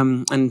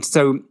 And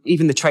so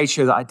even the trade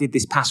show that I did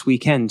this past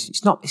weekend,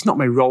 it's not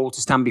my role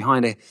to stand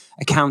behind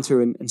a counter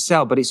and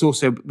sell, but it's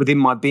also within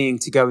my being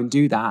to go and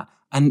do that.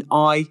 And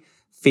I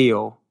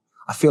feel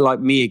I feel like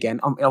me again.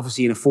 I'm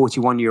obviously in a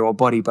 41-year-old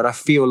body, but I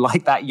feel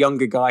like that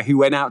younger guy who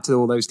went out to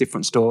all those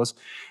different stores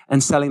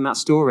and selling that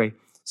story.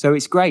 So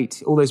it's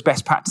great. All those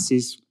best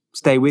practices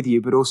stay with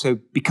you, but also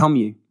become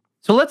you.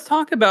 So let's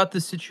talk about the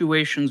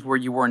situations where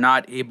you were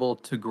not able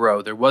to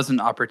grow. There was an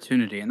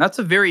opportunity. And that's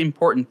a very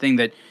important thing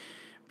that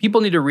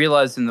people need to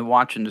realize in the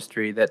watch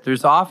industry, that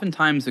there's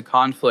oftentimes a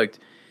conflict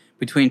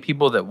between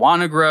people that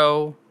want to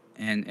grow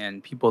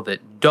and people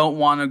that don't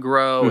want to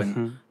grow,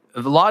 and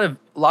a lot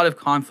of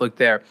conflict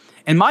there.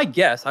 And my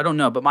guess, I don't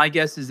know, but my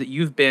guess is that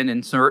you've been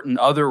in certain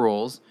other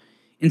roles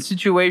in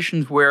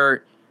situations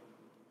where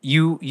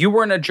you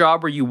were in a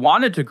job where you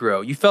wanted to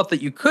grow, you felt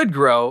that you could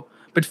grow,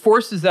 but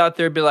forces out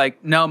there be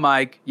like, no,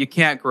 Mike, you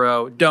can't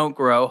grow, don't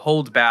grow,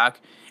 hold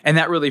back. And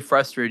that really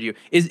frustrated you.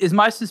 Is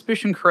my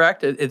suspicion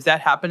correct? Has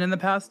that happened in the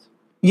past?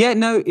 Yeah,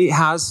 no, it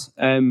has.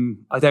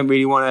 I don't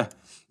really want to,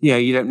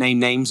 you don't name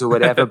names or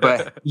whatever,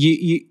 but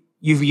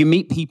you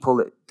meet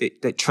people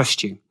that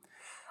trust you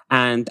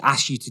and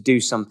ask you to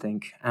do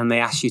something, and they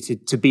ask you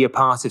to be a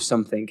part of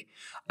something.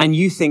 And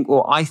you think,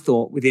 well, I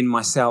thought within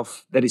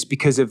myself that it's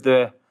because of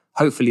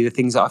hopefully the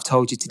things that I've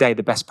told you today,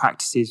 the best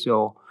practices,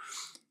 or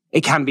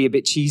it can be a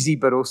bit cheesy,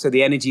 but also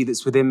the energy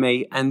that's within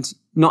me. And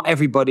not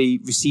everybody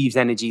receives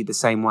energy the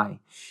same way.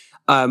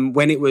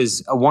 When it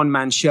was a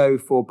one-man show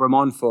for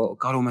Bremont for,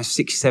 almost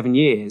 6-7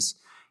 years,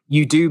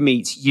 you do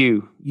meet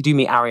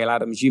Ariel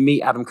Adams, you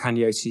meet Adam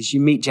Kraniotis, you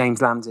meet James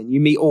Lambden,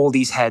 you meet all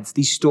these heads,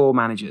 these store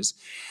managers.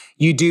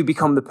 You do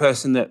become the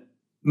person that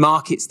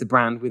markets the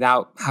brand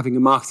without having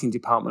a marketing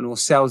department, or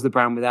sells the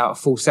brand without a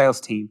full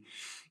sales team.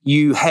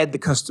 You head the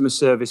customer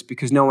service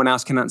because no one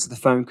else can answer the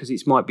phone because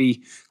it might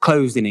be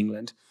closed in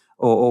England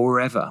or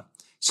wherever.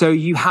 So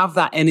you have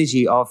that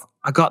energy of,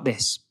 I got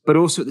this. But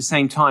also at the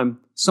same time,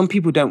 some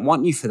people don't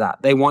want you for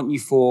that. They want you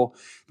for,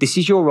 this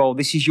is your role,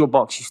 this is your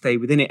box, you stay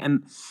within it.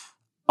 And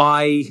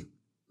I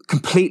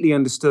completely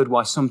understood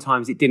why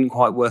sometimes it didn't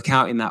quite work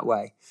out in that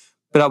way.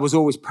 But I was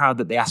always proud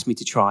that they asked me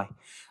to try.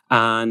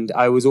 And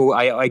I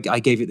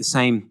gave it the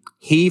same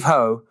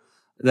heave-ho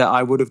that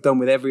I would have done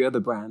with every other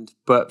brand.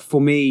 But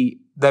for me,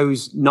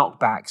 those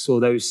knockbacks or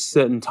those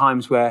certain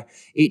times where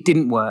it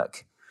didn't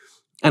work,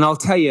 and I'll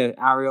tell you,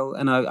 Ariel,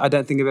 and I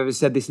don't think I've ever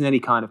said this in any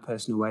kind of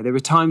personal way, there are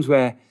times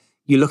where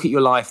you look at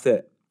your life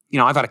that,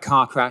 I've had a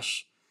car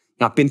crash,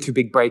 I've been through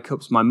big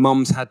breakups. My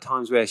mum's had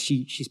times where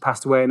she's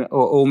passed away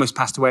or almost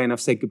passed away, and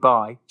I've said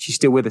goodbye. She's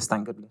still with us,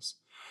 thank goodness.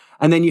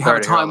 And then you have a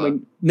time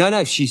when,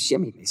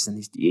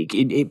 listen,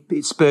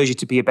 it spurs you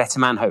to be a better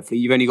man, hopefully.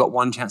 You've only got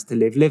one chance to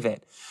live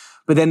it.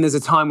 But then there's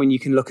a time when you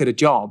can look at a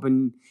job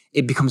and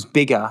it becomes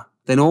bigger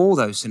than all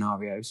those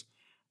scenarios.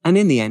 And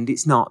in the end,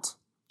 it's not.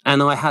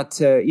 And I had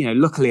to,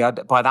 luckily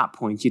by that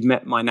point, you'd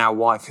met my now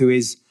wife, who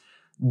is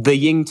the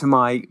yin to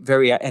my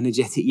very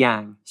energetic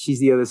yang. She's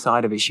the other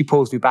side of it. She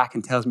pulls me back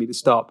and tells me to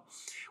stop,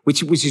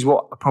 which is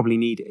what I probably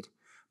needed.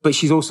 But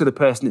she's also the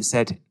person that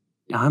said,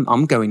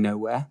 I'm going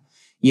nowhere.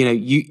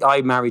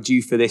 I married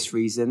you for this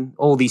reason.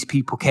 All these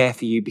people care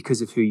for you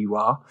because of who you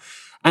are.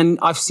 And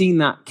I've seen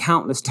that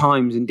countless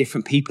times in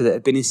different people that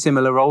have been in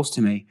similar roles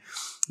to me.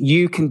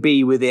 You can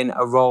be within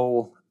a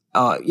role.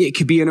 It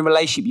could be in a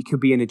relationship. You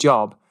could be in a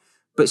job.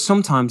 But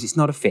sometimes it's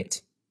not a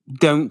fit.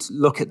 Don't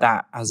look at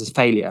that as a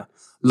failure.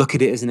 Look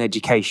at it as an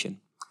education.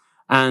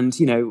 And,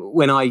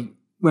 when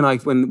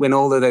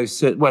all of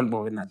those,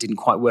 when that didn't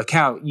quite work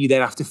out, you then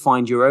have to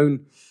find your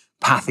own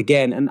path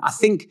again. And I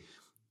think,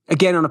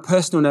 again, on a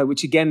personal note,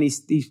 which again,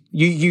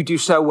 you do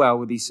so well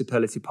with these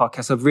superlative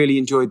podcasts. I've really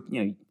enjoyed,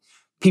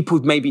 people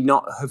maybe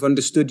not have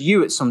understood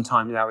you at some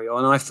time, Ariel.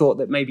 And I thought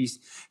that maybe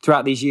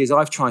throughout these years,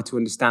 I've tried to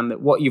understand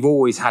that what you've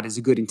always had is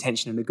a good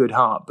intention and a good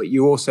heart, but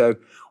you're also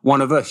one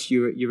of us.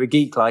 You're a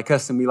geek like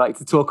us, and we like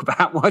to talk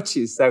about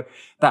watches. So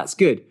that's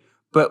good.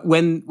 But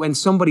when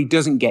somebody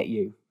doesn't get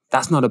you,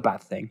 that's not a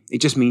bad thing. It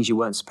just means you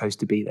weren't supposed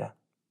to be there.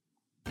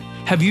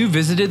 Have you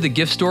visited the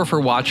gift store for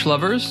watch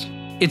lovers?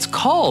 It's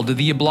called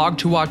the Blog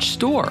to Watch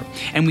store,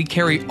 and we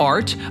carry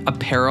art,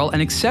 apparel,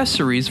 and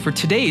accessories for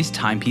today's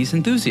timepiece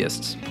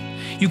enthusiasts.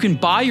 You can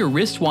buy your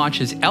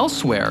wristwatches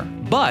elsewhere,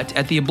 but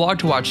at the Blog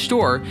to Watch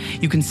store,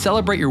 you can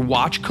celebrate your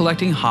watch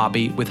collecting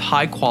hobby with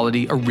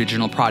high-quality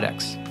original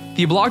products.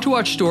 The Blog to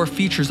Watch store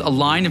features a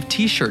line of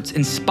t-shirts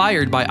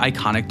inspired by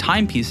iconic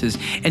timepieces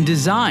and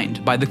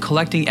designed by the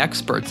collecting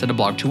experts at A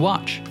Blog to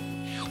Watch.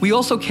 We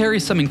also carry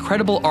some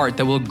incredible art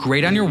that will look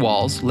great on your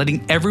walls,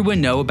 letting everyone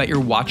know about your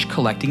watch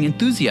collecting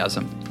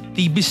enthusiasm.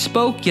 The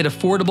bespoke yet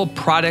affordable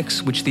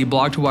products which the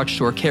Blog to Watch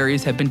store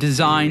carries have been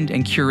designed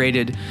and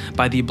curated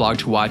by the Blog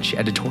to Watch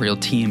editorial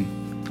team.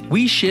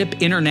 We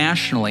ship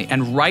internationally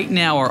and right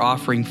now are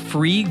offering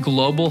free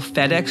global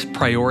FedEx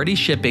priority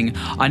shipping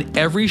on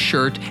every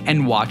shirt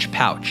and watch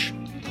pouch.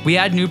 We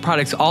add new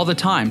products all the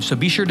time, so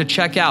be sure to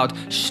check out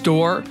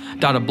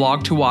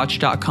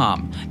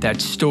store.ablogtowatch.com.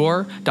 That's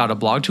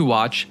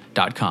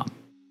store.ablogtowatch.com.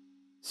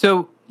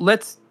 So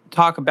let's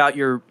talk about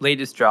your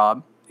latest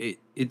job.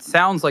 It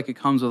sounds like it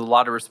comes with a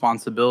lot of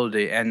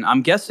responsibility, and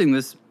I'm guessing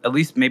this, at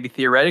least maybe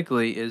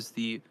theoretically, is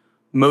the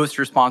most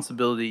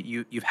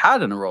responsibility you've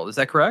had in a role. Is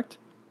that correct?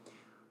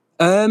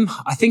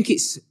 I think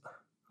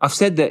I've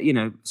said that,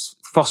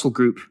 Fossil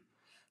Group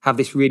have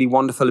this really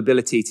wonderful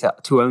ability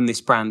to own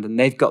this brand, and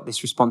they've got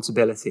this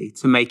responsibility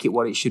to make it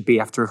what it should be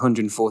after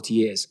 140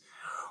 years.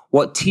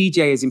 What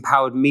TJ has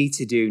empowered me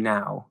to do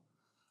now,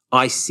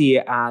 I see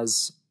it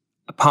as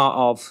a part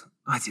of,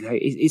 I don't know,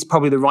 it's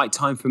probably the right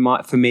time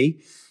for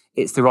me.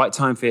 It's the right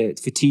time for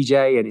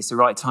TJ, and it's the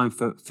right time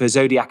for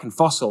Zodiac and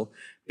Fossil,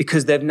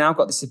 because they've now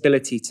got this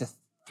ability to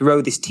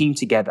throw this team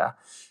together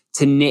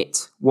to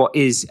knit what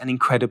is an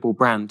incredible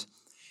brand.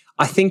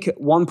 I think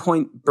at one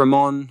point,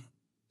 Bremont,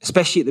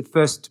 especially at the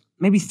first,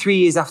 maybe 3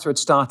 years after I'd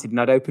started, and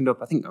I'd opened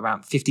up, I think,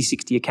 around 50,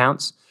 60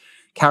 accounts,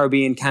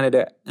 Caribbean,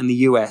 Canada, and the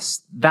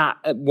US, that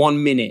at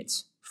 1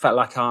 minute felt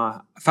like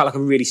a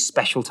really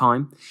special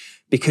time,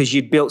 because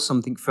you'd built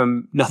something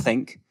from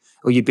nothing,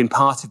 or you'd been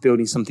part of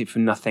building something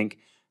from nothing.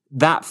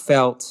 That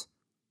felt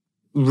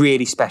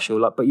really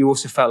special, but you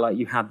also felt like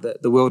you had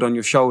the world on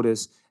your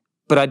shoulders.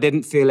 But I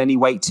didn't feel any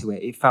weight to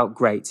it. It felt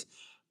great.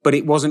 But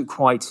it wasn't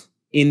quite,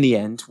 in the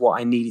end, what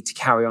I needed to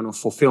carry on or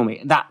fulfill me.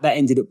 And that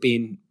ended up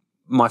being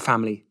my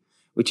family,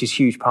 which is a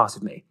huge part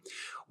of me.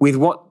 With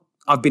what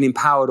I've been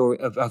empowered or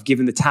I've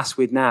given the task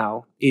with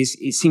now,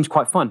 it seems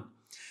quite fun.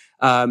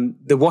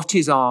 The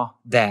watches are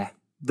there.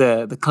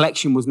 The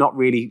collection was not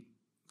really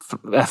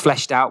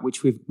fleshed out,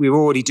 which we're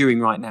already doing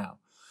right now.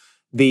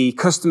 The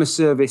customer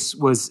service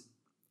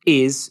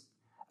is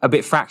a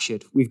bit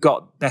fractured. We've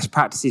got best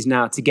practices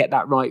now to get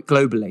that right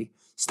globally,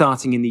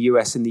 starting in the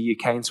US and the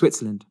UK and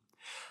Switzerland.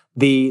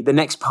 The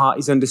next part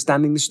is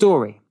understanding the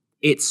story.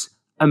 It's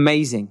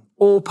amazing.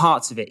 All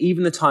parts of it,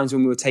 even the times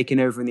when we were taking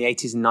over in the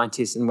 80s and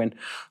 90s and when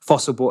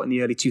Fossil bought in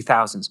the early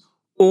 2000s,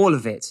 all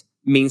of it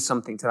means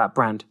something to that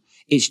brand.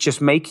 It's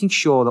just making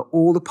sure that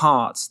all the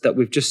parts that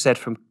we've just said,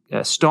 from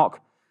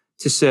stock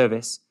to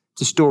service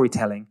to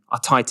storytelling, are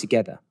tied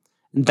together.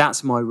 And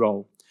that's my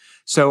role.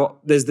 So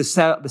there's the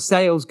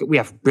sales. We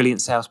have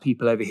brilliant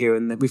salespeople over here,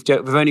 and we've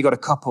only got a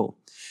couple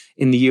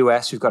in the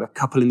US. We've got a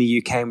couple in the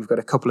UK, and we've got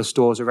a couple of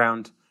stores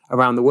around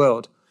the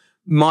world.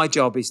 My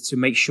job is to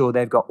make sure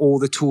they've got all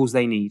the tools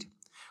they need.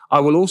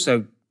 I will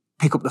also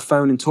pick up the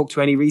phone and talk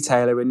to any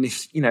retailer, and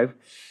if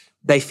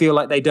they feel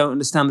like they don't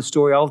understand the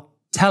story, I'll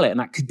tell it, and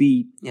that could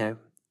be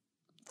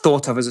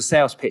thought of as a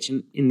sales pitch,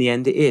 and in the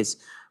end, it is.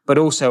 But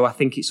also, I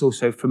think it's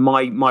also for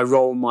my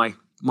role, my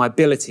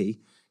ability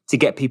to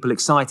get people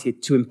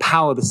excited, to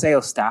empower the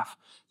sales staff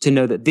to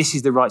know that this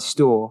is the right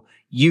store.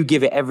 You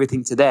give it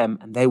everything to them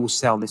and they will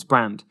sell this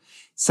brand.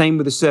 Same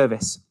with the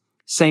service.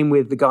 Same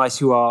with the guys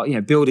who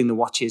are building the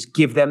watches.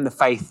 Give them the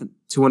faith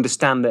to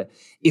understand that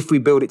if we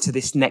build it to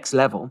this next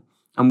level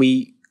and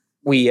we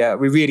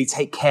really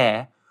take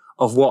care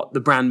of what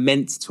the brand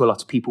meant to a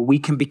lot of people, we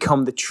can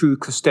become the true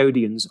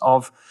custodians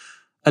of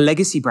a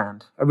legacy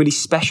brand, a really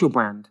special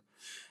brand.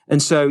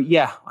 And so,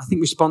 I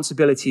think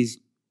responsibility is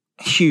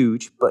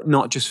huge, but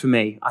not just for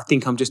me. I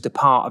think I'm just a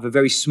part of a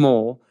very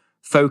small,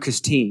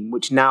 focused team,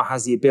 which now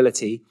has the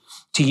ability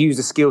to use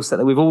the skill set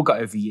that we've all got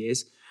over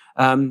years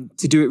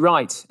to do it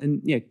right.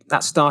 And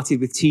that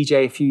started with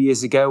TJ a few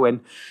years ago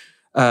when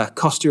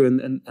Costa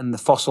and the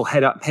Fossil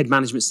head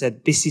management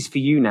said, "This is for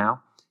you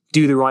now.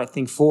 Do the right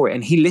thing for it."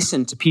 And he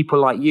listened to people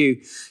like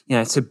you,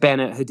 to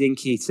Ben at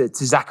Hodinkee,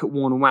 to Zach at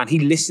Warner Wan. He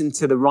listened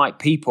to the right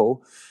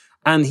people,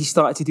 and he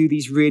started to do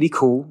these really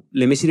cool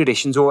limited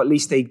editions, or at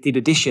least they did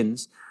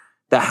editions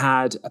that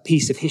had a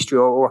piece of history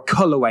or a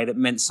colorway that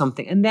meant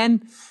something. And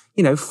then,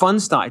 fun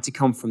started to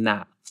come from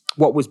that.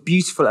 What was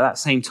beautiful at that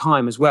same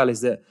time as well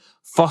is that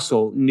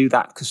Fossil knew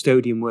that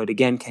custodian word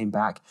again came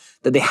back,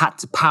 that they had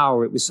to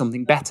power it with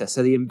something better.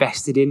 So they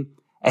invested in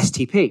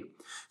STP.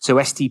 So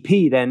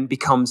STP then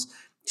becomes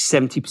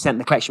 70% of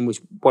the collection, which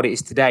what it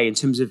is today in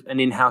terms of an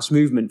in-house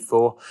movement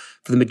for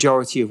the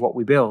majority of what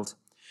we build.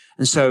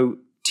 And so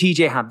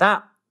TJ had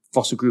that,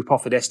 Fossil Group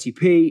offered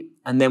STP,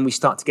 and then we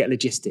start to get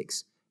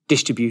logistics,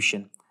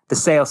 distribution, the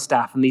sales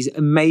staff, and these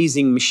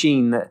amazing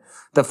machine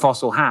that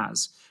Fossil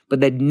has,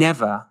 but they'd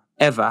never,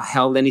 ever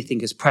held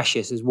anything as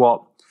precious as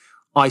what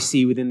I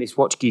see within this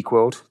watch geek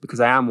world, because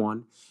I am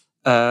one,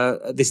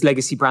 this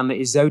legacy brand that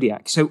is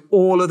Zodiac. So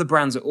all of the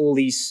brands that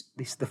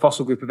the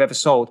Fossil Group have ever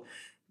sold,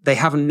 they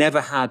have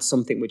never had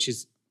something which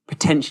is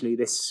potentially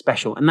this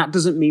special. And that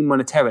doesn't mean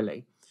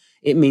monetarily.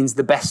 It means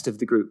the best of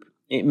the group.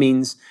 It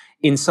means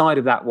inside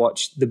of that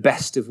watch, the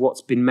best of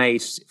what's been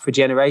made for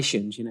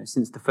generations,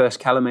 since the first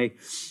Calumet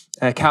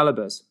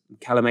calibers.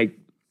 Calumet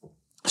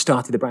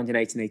started the brand in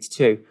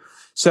 1882.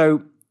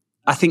 So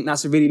I think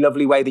that's a really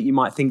lovely way that you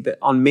might think that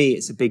on me,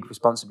 it's a big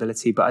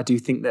responsibility, but I do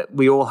think that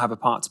we all have a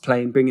part to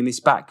play in bringing this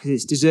back because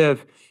it's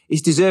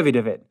deserved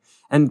of it.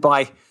 And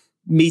by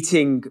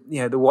meeting,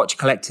 the watch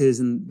collectors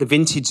and the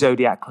vintage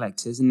Zodiac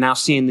collectors, and now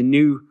seeing the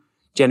new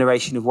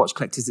generation of watch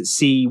collectors that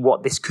see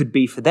what this could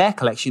be for their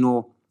collection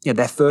or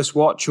their first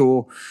watch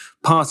or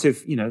part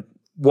of,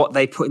 what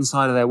they put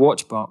inside of their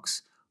watch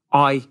box,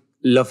 I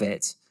love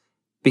it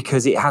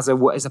because it has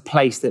a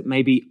place that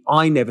maybe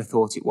I never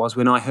thought it was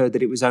when I heard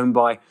that it was owned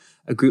by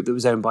a group that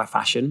was owned by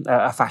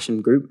a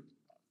fashion group.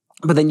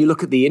 But then you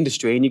look at the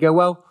industry and you go,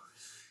 well,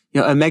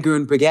 Omega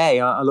and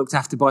Breguet are looked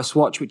after by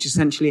Swatch, which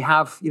essentially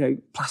have,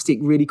 plastic,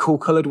 really cool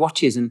coloured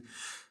watches. And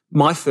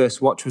my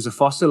first watch was a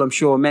Fossil. I'm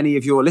sure many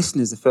of your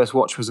listeners, the first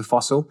watch was a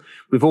Fossil.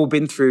 We've all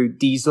been through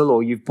Diesel,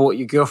 or you've bought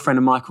your girlfriend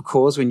a Michael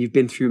Kors when you've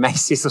been through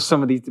Macy's or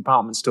some of these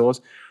department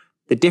stores.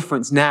 The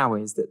difference now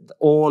is that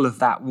all of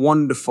that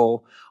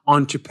wonderful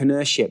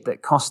entrepreneurship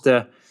that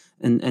Costa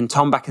and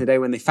Tom back in the day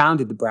when they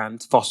founded the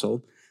brand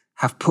Fossil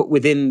have put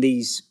within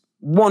these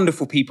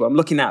wonderful people. I'm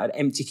looking out at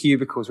empty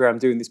cubicles where I'm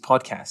doing this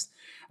podcast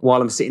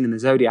while I'm sitting in the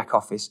Zodiac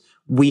office.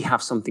 We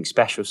have something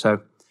special.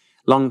 So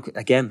long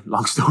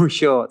story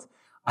short,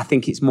 I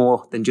think it's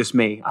more than just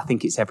me. I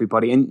think it's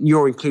everybody. And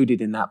you're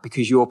included in that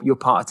because you're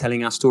part of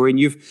telling our story. And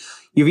you've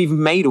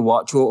even made a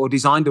watch or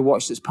designed a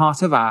watch that's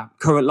part of our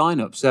current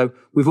lineup. So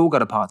we've all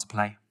got a part to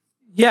play.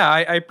 Yeah,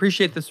 I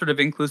appreciate the sort of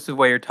inclusive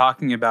way you're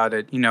talking about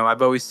it.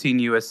 I've always seen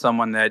you as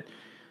someone that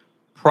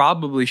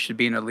probably should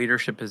be in a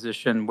leadership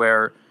position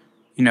where,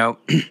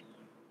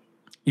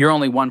 you're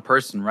only one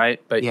person, right?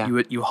 But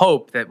you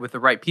hope that with the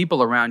right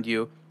people around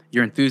you,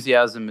 your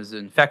enthusiasm is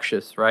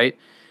infectious, right?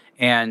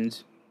 And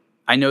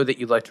I know that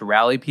you like to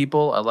rally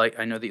people.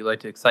 I know that you like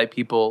to excite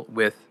people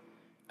with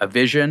a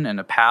vision and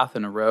a path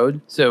and a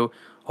road. So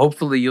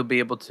hopefully you'll be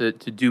able to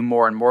do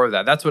more and more of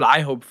that. That's what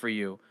I hope for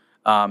you.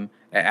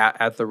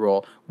 At the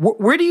role.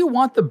 Where do you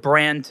want the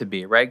brand to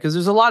be, right? Because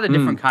there's a lot of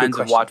different kinds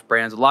of watch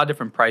brands, a lot of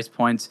different price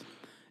points.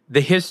 The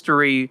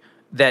history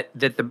that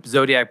the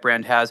Zodiac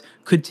brand has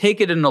could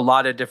take it in a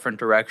lot of different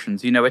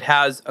directions. It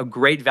has a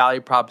great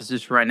value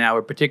proposition right now,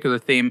 a particular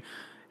theme.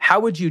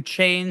 How would you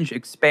change,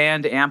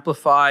 expand,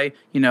 amplify?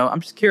 I'm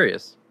just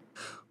curious.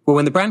 Well,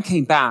 when the brand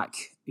came back,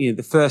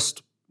 the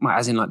first,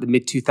 as in like the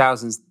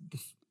mid-2000s,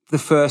 the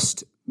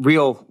first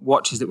real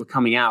watches that were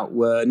coming out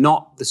were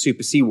not the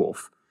Super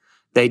Seawolf.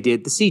 They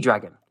did the Sea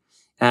Dragon.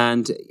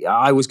 And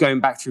I was going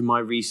back through my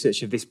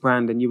research of this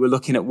brand, and you were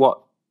looking at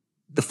what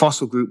the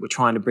Fossil Group were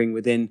trying to bring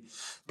within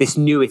this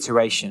new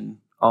iteration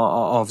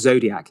of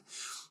Zodiac.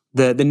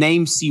 The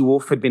name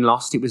Seawolf had been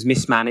lost. It was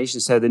mismanaged.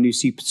 And so the new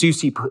Super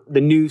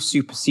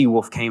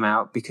Seawolf came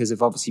out because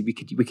of, obviously, we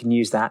can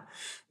use that.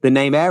 The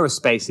name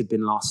Aerospace had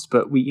been lost,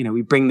 but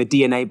we bring the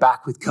DNA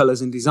back with colors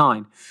and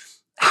design.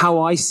 How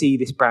I see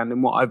this brand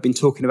and what I've been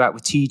talking about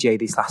with TJ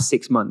these last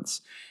 6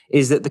 months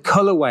is that the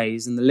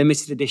colorways and the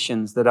limited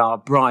editions that are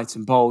bright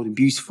and bold and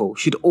beautiful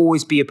should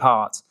always be a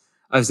part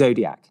of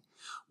Zodiac.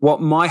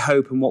 What my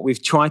hope and what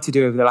we've tried to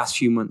do over the last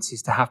few months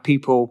is to have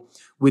people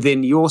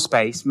within your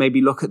space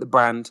maybe look at the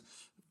brand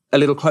a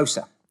little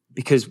closer,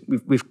 because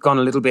we've gone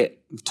a little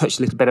bit, we've touched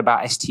a little bit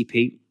about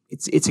STP.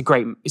 It's a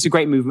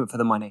great movement for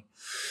the money.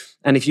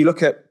 And if you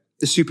look at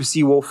the Super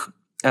Seawolf,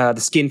 the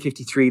Skin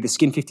 53, the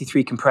Skin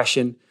 53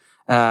 compression,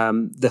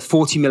 the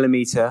 40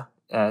 millimeter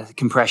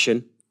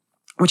compression,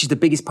 which is the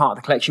biggest part of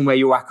the collection where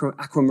your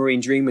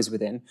Aquamarine Dream is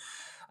within.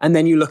 And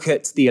then you look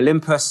at the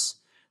Olympus.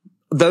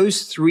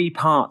 Those three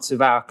parts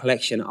of our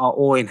collection are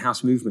all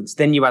in-house movements.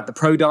 Then you add the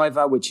Pro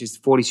Diver, which is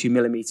 42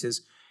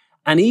 millimeters.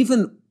 And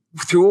even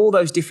through all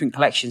those different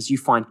collections, you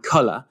find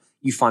color,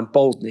 you find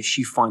boldness,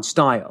 you find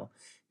style.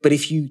 But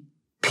if you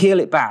peel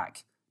it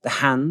back, the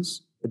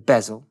hands, the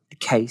bezel, the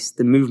case,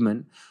 the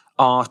movement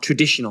are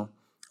traditional,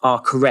 are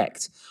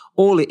correct.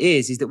 All it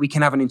is that we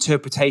can have an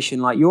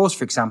interpretation like yours,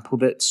 for example,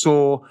 that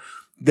saw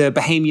the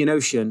Bahamian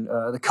Ocean,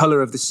 the color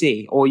of the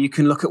sea, or you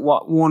can look at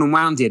what Worn &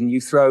 Wound did and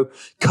you throw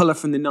color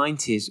from the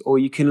 90s, or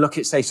you can look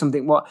at, say,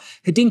 something what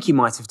Hodinkee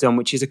might have done,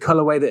 which is a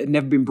colorway that had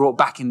never been brought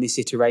back in this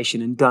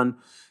iteration and done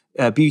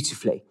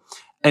beautifully.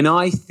 And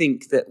I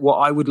think that what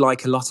I would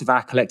like a lot of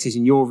our collectors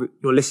and your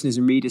listeners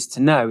and readers to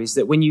know is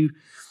that when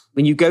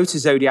you go to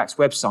Zodiac's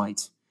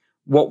website,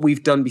 what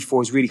we've done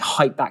before is really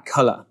hype that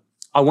color.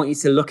 I want you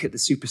to look at the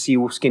Super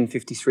Seawolf Skin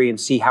 53 and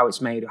see how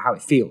it's made or how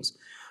it feels.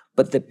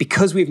 But that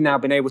because we've now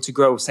been able to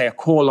grow, say, a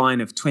core line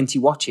of 20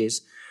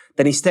 watches,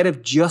 then instead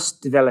of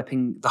just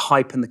developing the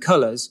hype and the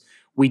colors,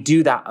 we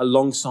do that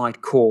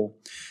alongside core.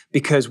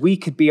 Because we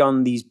could be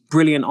on these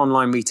brilliant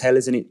online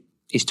retailers, and it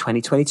is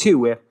 2022,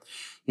 where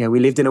we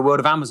lived in a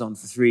world of Amazon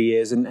for 3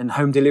 years and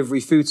home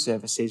delivery food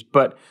services.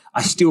 But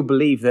I still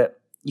believe that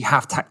you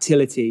have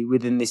tactility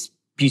within this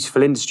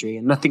beautiful industry,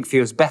 and nothing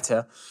feels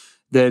better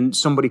than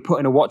somebody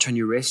putting a watch on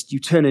your wrist, you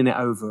turning it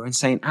over and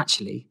saying,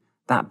 actually,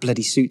 that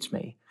bloody suits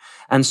me.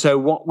 And so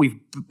what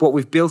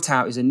we've built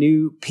out is a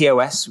new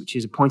POS, which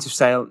is a point of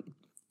sale.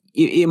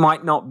 It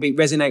might not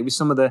resonate with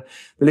some of the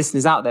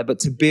listeners out there, but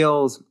to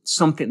build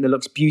something that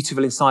looks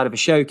beautiful inside of a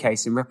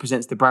showcase and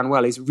represents the brand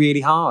well is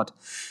really hard.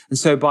 And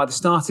so by the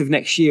start of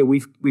next year,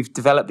 we've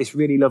developed this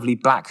really lovely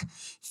black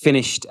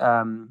finished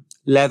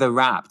leather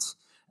wrapped,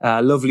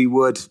 lovely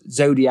wood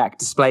Zodiac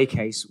display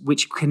case,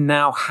 which can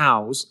now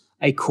house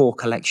a core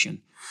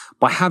collection.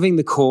 By having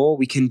the core,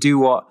 we can do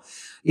what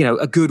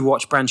a good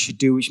watch brand should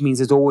do, which means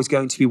there's always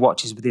going to be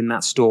watches within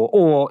that store.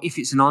 Or if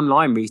it's an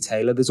online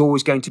retailer, there's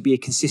always going to be a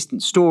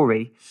consistent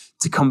story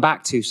to come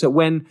back to. So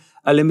when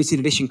a limited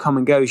edition come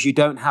and goes, you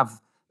don't have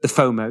the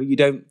FOMO, you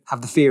don't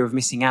have the fear of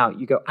missing out.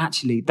 You go,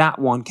 actually, that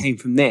one came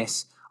from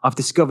this. I've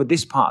discovered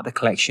this part of the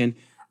collection,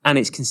 and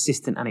it's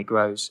consistent and it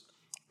grows.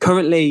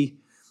 Currently,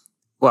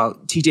 well,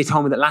 TJ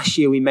told me that last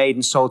year we made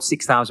and sold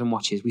 6,000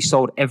 watches. We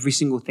sold every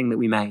single thing that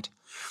we made.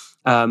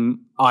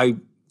 I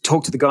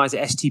talked to the guys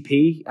at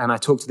STP and I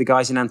talked to the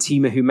guys in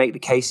Antima who make the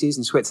cases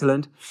in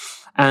Switzerland.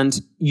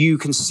 And you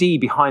can see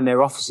behind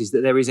their offices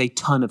that there is a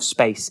ton of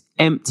space,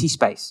 empty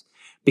space,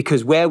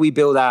 because where we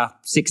build our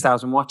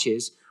 6,000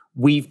 watches,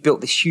 we've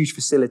built this huge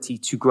facility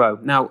to grow.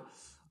 Now,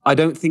 I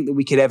don't think that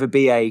we could ever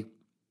be an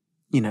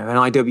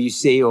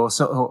IWC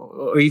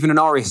or even an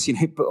Oris,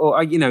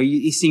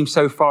 it seems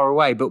so far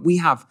away, but we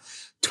have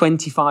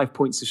 25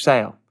 points of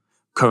sale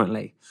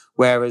currently,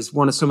 whereas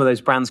some of those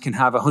brands can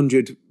have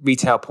 100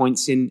 retail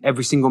points in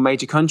every single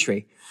major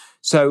country.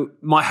 So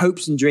my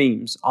hopes and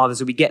dreams are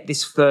that we get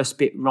this first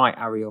bit right,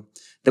 Ariel,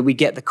 that we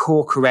get the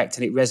core correct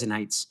and it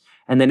resonates.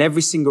 And then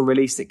every single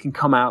release that can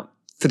come out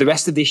for the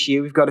rest of this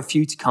year, we've got a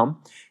few to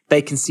come.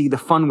 They can see the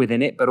fun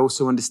within it, but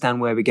also understand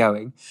where we're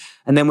going.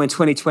 And then when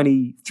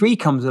 2023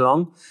 comes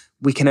along,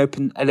 we can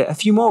open a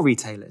few more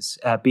retailers,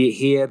 be it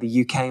here,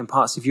 the UK and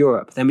parts of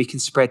Europe. Then we can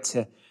spread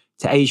to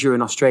Asia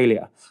and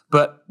Australia.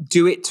 But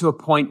do it to a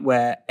point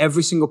where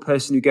every single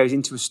person who goes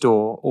into a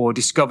store or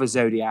discovers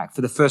Zodiac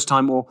for the first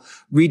time or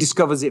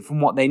rediscovers it from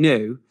what they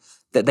knew,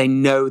 that they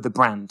know the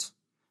brand,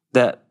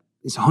 that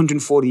it's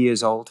 140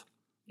 years old.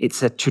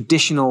 It's a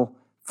traditional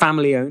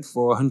family-owned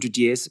for 100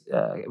 years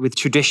with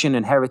tradition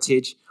and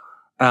heritage.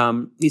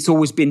 It's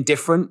always been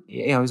different.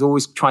 It's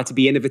always tried to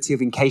be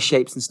innovative in case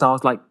shapes and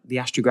styles like the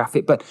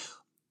Astrographic. But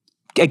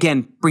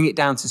again, bring it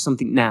down to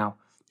something now.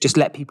 Just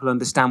let people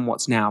understand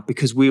what's now,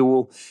 because we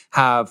will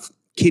have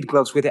kid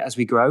gloves with it as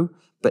we grow.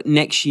 But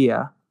next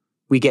year,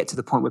 we get to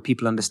the point where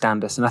people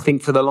understand us. And I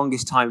think for the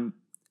longest time,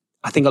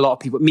 I think a lot of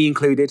people, me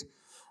included,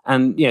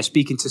 and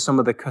speaking to some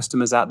of the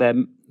customers out there,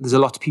 there's a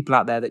lot of people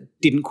out there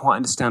that didn't quite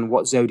understand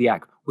what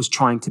Zodiac was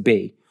trying to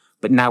be.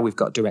 But now we've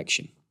got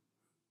direction.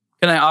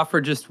 Can I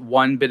offer just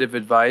one bit of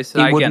advice?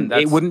 It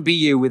wouldn't be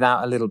you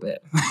without a little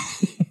bit.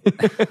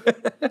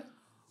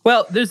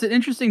 Well, there's an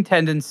interesting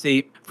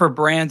tendency for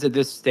brands at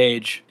this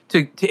stage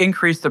to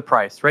increase the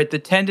price, right? The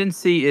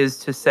tendency is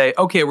to say,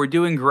 okay, we're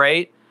doing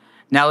great.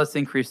 Now let's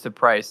increase the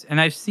price. And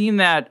I've seen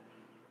that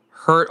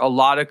hurt a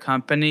lot of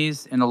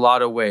companies in a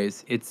lot of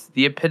ways. It's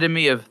the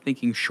epitome of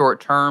thinking short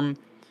term.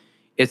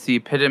 It's the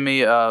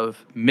epitome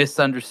of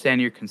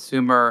misunderstanding your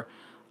consumer.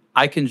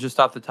 I can just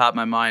off the top of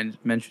my mind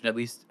mention at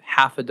least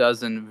half a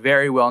dozen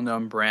very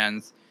well-known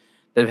brands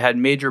that have had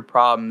major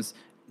problems,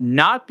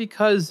 not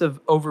because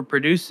of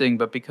overproducing,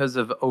 but because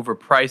of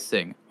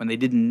overpricing when they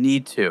didn't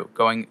need to,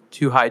 going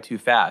too high too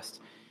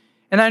fast.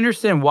 And I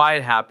understand why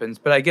it happens,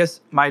 but I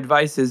guess my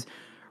advice is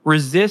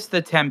resist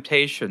the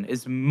temptation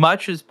as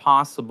much as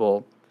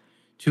possible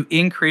to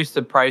increase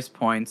the price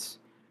points,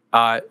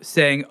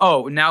 saying,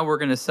 oh, now we're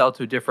going to sell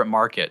to a different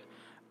market.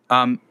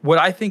 What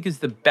I think is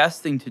the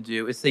best thing to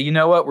do is say, you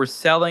know what, we're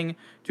selling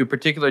to a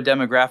particular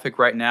demographic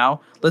right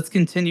now. Let's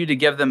continue to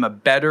give them a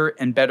better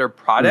and better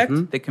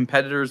product that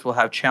competitors will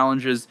have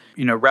challenges,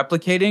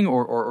 replicating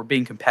or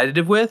being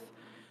competitive with.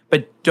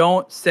 But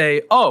don't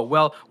say, oh,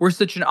 well, we're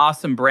such an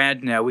awesome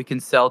brand now, we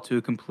can sell to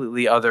a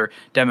completely other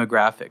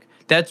demographic.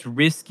 That's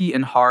risky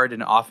and hard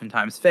and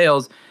oftentimes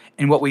fails.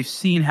 And what we've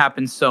seen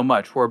happen so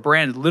much, where a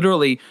brand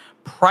literally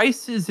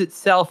prices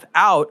itself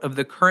out of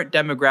the current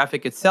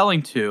demographic it's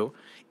selling to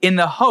in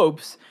the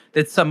hopes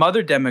that some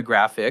other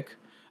demographic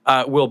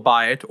will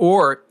buy it,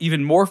 or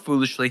even more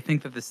foolishly,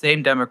 think that the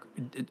same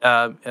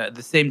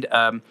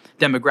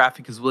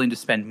demographic is willing to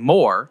spend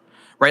more,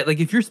 right? Like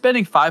if you're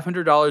spending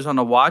 $500 on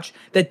a watch,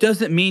 that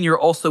doesn't mean you're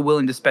also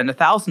willing to spend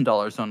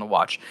 $1,000 on a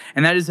watch.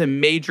 And that is a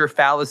major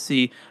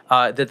fallacy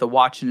that the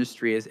watch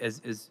industry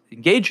is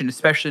engaged in,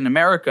 especially in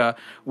America,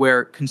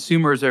 where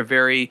consumers are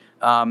very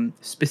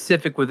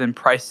specific within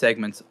price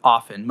segments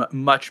often,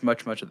 much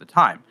of the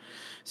time.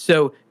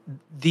 So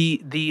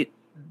the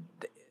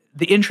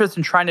interest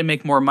in trying to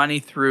make more money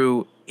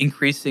through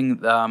increasing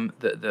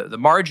the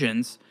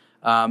margins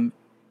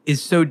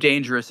is so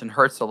dangerous and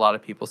hurts a lot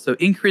of people. So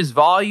increase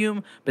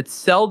volume, but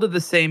sell to the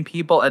same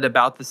people at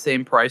about the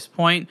same price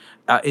point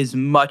as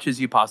much as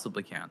you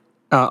possibly can.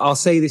 I'll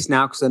say this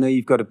now because I know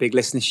you've got a big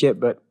listenership,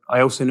 but I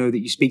also know that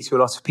you speak to a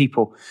lot of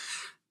people.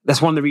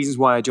 That's one of the reasons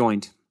why I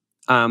joined.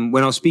 When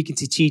I was speaking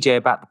to TJ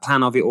about the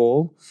plan of it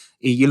all,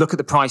 you look at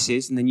the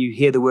prices and then you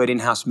hear the word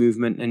in-house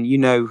movement and you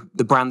know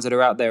the brands that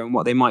are out there and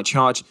what they might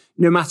charge,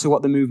 no matter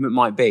what the movement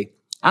might be.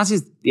 As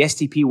is the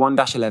STP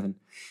 1-11.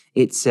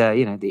 It's,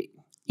 the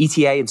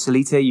ETA and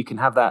Solita, you can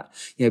have that,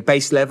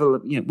 base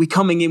level. We're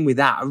coming in with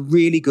that, a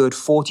really good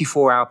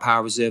 44-hour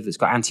power reserve that's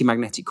got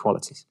anti-magnetic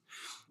qualities,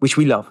 which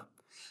we love.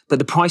 But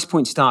the price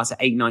point starts at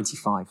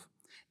 $895.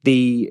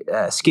 The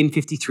Skin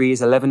 53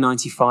 is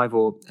 $1195,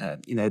 or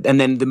and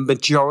then the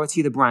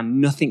majority of the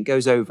brand, nothing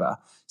goes over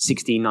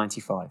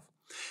 $1695.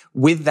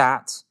 With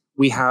that,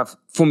 we have,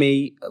 for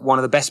me, one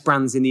of the best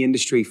brands in the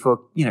industry for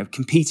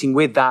competing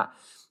with that.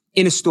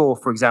 In a store,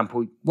 for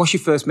example, what's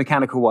your first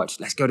mechanical watch?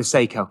 Let's go to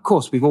Seiko. Of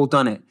course, we've all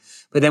done it.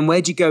 But then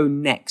where'd you go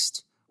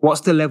next?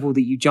 What's the level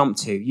that you jump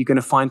to? You're going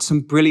to find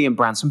some brilliant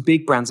brands, some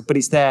big brands, but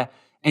it's there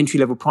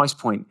entry-level price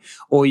point,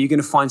 or you're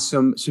going to find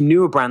some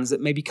newer brands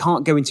that maybe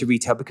can't go into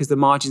retail because the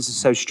margins are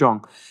so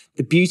strong.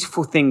 The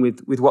beautiful thing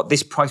with what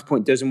this price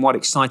point does and what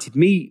excited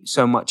me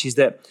so much is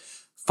that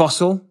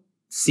Fossil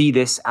see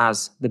this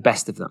as the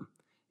best of them.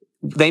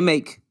 They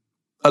make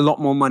a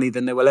lot more money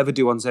than they will ever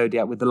do on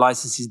Zodiac with the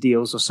licenses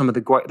deals or some of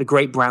the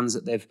great brands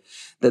that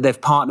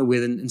they've partnered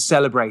with and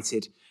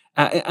celebrated.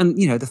 And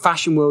you know, the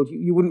fashion world,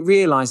 you wouldn't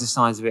realize the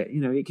size of it.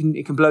 You know, it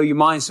can blow your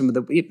mind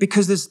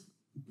because there's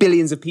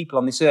billions of people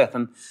on this earth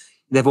and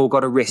they've all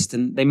got a wrist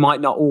and they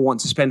might not all want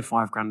to spend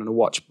 $5,000 on a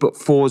watch. But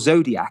for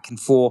Zodiac and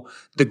for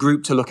the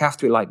group to look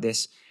after it like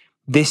this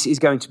is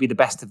going to be the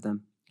best of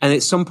them. And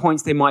at some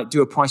points they might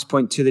do a price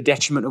point to the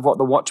detriment of what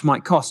the watch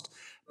might cost,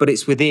 but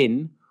it's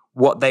within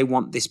what they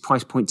want this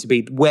price point to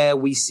be, where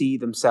we see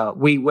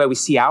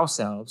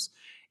ourselves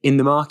in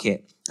the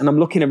market. And I'm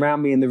looking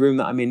around me in the room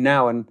that I'm in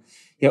now, and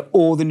you know,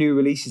 all the new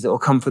releases that will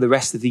come for the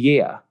rest of the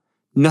year,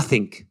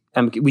 nothing.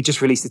 We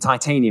just released the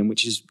Titanium,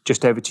 which is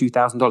just over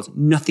 $2,000.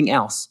 Nothing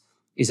else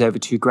is over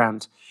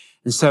 $2,000.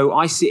 And so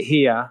I sit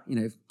here, you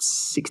know,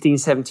 16,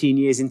 17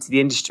 years into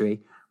the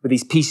industry with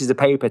these pieces of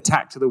paper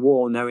tacked to the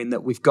wall, knowing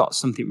that we've got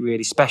something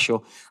really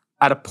special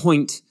at a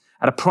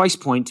price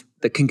point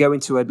that can go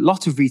into a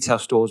lot of retail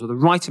stores or the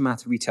right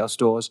amount of retail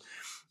stores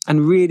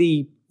and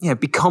really, you know,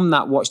 become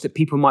that watch that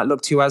people might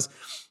look to as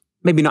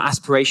maybe not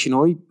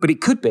aspirational, but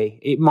it could be.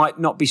 It might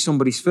not be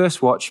somebody's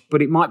first watch,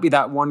 but it might be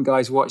that one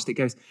guy's watch that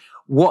goes,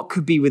 what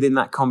could be within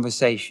that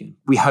conversation?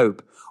 We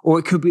hope. Or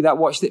it could be that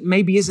watch that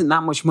maybe isn't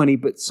that much money,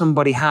 but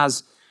somebody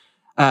has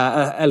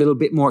a little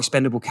bit more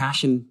expendable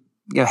cash and,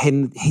 you know,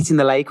 hitting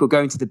the lake or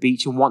going to the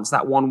beach and wants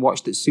that one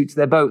watch that suits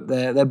their boat,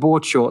 their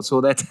board shorts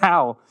or their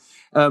towel.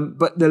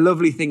 But the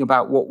lovely thing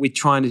about what we're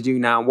trying to do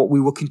now, what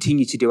we will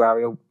continue to do,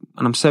 Ariel,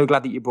 and I'm so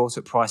glad that you brought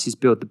up price, is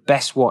build the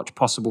best watch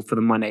possible for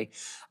the money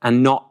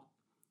and not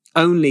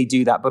only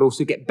do that, but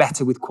also get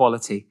better with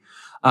quality.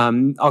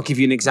 I'll give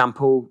you an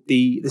example.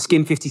 The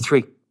Skin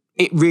 53,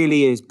 it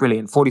really is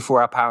brilliant,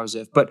 44-hour power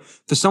reserve. But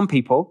for some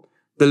people,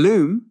 the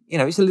lume, you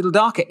know, it's a little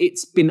darker.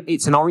 It's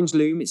an orange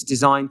lume. It's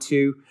designed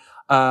to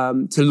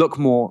look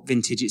more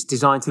vintage. It's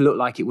designed to look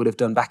like it would have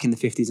done back in the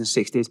 50s and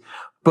 60s.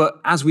 But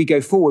as we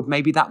go forward,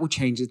 maybe that will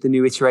change as the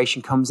new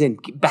iteration comes in.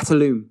 Better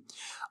lume,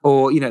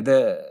 or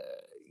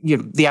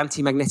the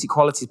anti-magnetic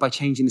qualities. By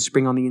changing the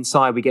spring on the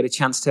inside, we get a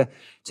chance to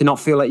not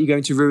feel like you're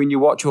going to ruin your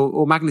watch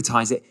or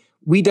magnetize it.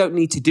 We don't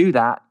need to do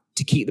that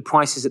to keep the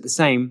prices at the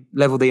same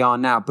level they are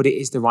now, but it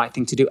is the right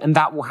thing to do, and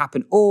that will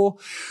happen. Or,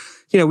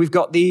 you know, we've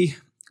got the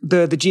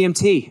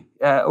GMT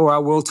or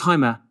our World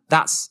Timer.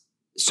 That's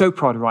so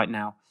proud right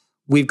now.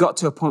 We've got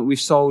to a point we've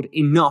sold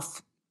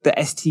enough that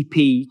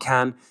STP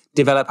can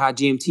develop our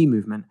GMT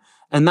movement.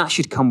 And that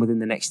should come within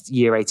the next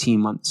year, 18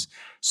 months.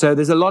 So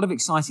there's a lot of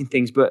exciting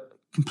things, but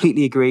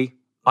completely agree.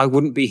 I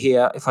wouldn't be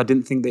here if I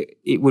didn't think that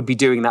it would be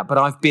doing that. But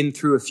I've been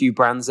through a few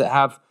brands that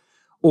have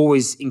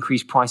always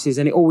increased prices,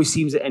 and it always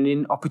seems at an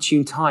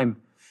inopportune time.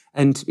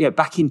 And you know,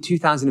 back in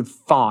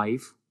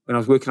 2005, when I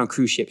was working on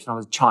cruise ships and I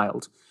was a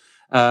child,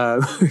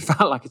 it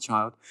felt like a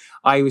child,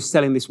 I was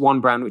selling this one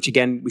brand, which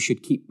again, we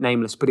should keep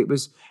nameless, but it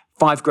was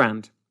 $5,000,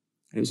 and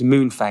it was a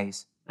Moon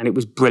Phase, and it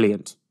was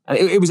brilliant. And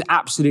it was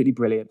absolutely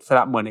brilliant for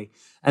that money.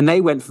 And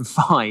they went from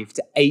 $5,000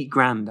 to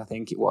 $8,000, I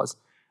think it was.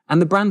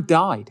 And the brand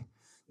died.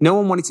 No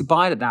one wanted to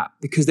buy it at that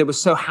because they were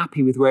so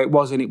happy with where it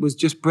was, and it was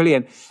just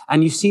brilliant.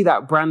 And you see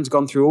that brand's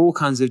gone through all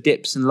kinds of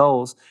dips and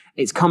lulls.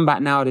 It's come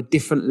back now at a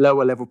different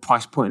lower level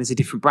price point, and it's a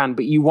different brand.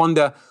 But you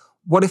wonder,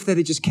 what if they'd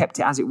have just kept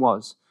it as it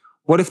was?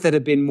 What if they'd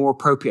have been more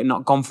appropriate and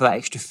not gone for that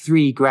extra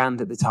 $3,000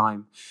 at the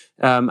time?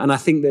 And I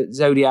think that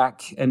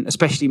Zodiac, and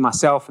especially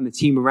myself and the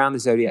team around the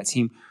Zodiac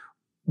team,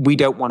 we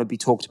don't want to be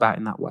talked about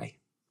in that way.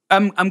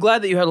 I'm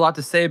glad that you had a lot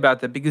to say about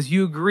that, because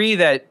you agree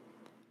that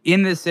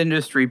in this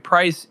industry,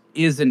 price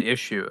is an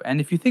issue.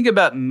 And if you think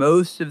about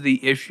most of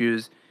the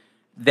issues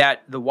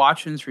that the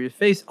watch industry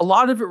face, a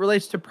lot of it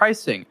relates to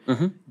pricing,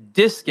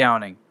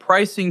 discounting,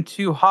 pricing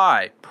too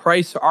high,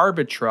 price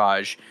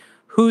arbitrage,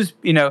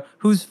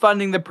 who's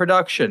funding the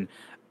production.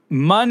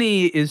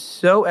 Money is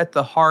so at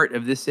the heart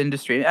of this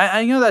industry.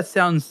 I know that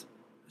sounds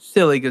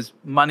silly because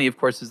money, of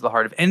course, is the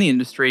heart of any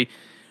industry,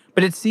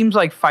 but it seems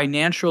like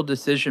financial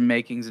decision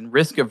makings and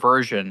risk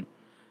aversion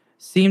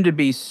seem to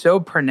be so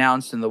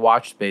pronounced in the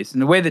watch space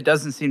in a way that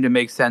doesn't seem to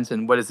make sense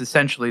in what is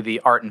essentially the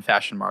art and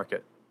fashion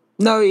market.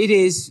 No, it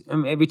is.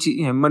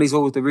 Money's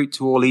always the root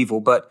to all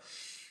evil, but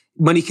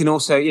money can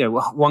also,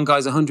 one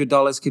guy's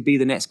 $100 could be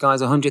the next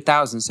guy's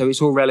 100,000. So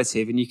it's all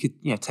relative. And you could,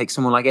 take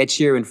someone like Ed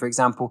Sheeran, for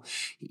example.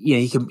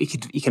 He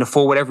can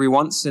afford whatever he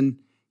wants and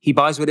he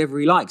buys whatever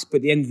he likes. But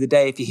at the end of the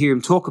day, if you hear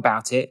him talk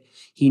about it,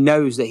 he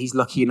knows that he's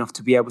lucky enough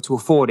to be able to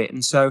afford it.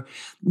 And so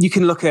you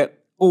can look at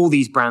all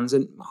these brands,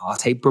 and I'll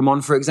take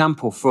Bremont, for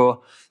example,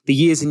 for the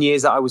years and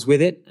years that I was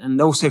with it,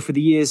 and also for the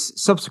years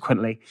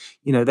subsequently.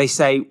 They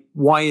say,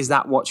 why is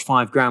that watch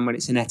 $5,000 when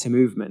it's an ETA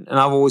movement? And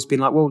I've always been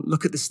like, well,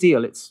 look at the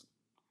steel. It's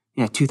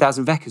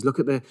 2000 Veckers. Look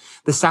at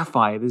the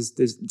Sapphire.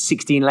 There's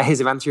 16 layers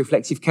of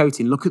anti-reflective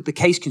coating. Look at the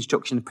case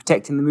construction and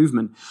protecting the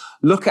movement.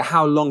 Look at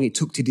how long it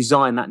took to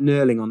design that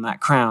knurling on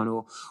that crown,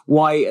 or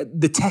why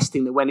the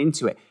testing that went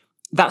into it.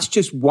 That's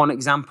just one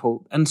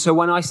example. And so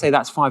when I say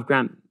that's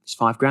 $5,000, it's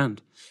 $5,000.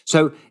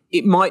 So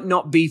it might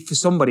not be for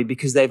somebody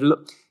because they've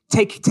looked.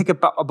 Take a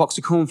box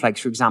of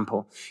cornflakes, for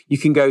example. You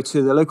can go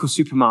to the local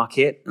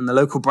supermarket and the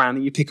local brand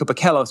and you pick up a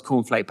Kellogg's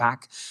cornflake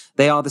pack.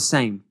 They are the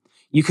same.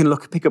 You can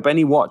pick up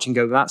any watch and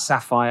go, that's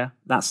sapphire,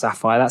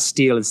 that's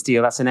steel and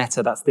steel, that's an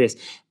ETA, that's this.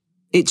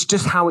 It's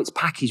just how it's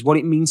packaged, what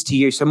it means to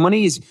you. So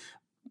money is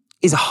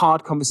a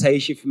hard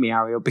conversation for me,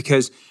 Ariel,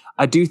 because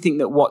I do think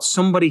that what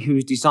somebody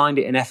who's designed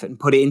it in effort and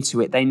put it into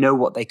it, they know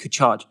what they could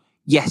charge.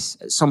 Yes,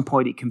 at some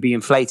point it can be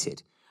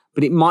inflated,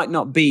 but it might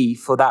not be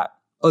for that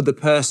other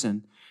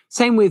person.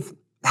 Same with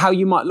how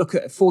you might look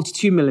at a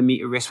 42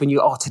 millimeter wrist when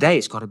today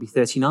it's got to be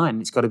 39,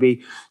 it's got to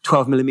be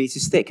 12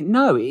 millimeters thick.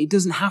 No, it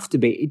doesn't have to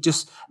be.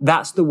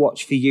 That's the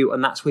watch for you,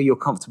 and that's where you're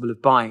comfortable of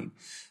buying.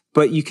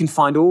 But you can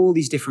find all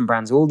these different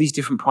brands, all these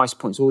different price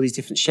points, all these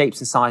different shapes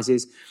and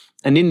sizes.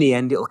 And in the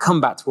end, it'll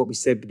come back to what we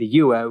said with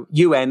the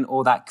UN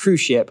or that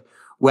cruise ship,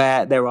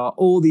 where there are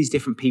all these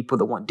different people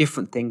that want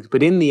different things.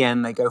 But in the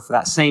end, they go for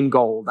that same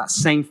goal, that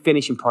same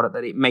finishing product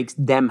that it makes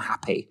them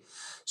happy.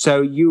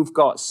 So you've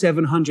got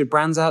 700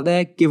 brands out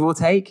there, give or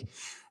take,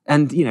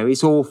 and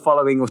it's all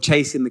following or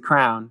chasing the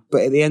crown.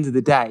 But at the end of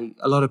the day,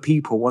 a lot of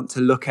people want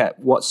to look at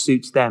what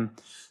suits them.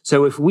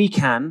 So if we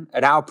can,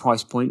 at our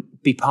price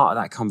point, be part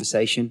of that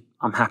conversation,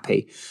 I'm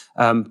happy.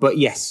 But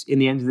yes, in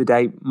the end of the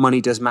day,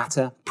 money does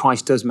matter,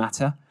 price does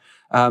matter.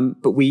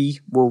 But we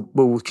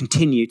will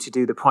continue to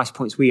do the price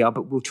points we are,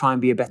 but we'll try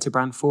and be a better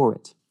brand for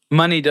it.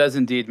 Money does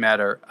indeed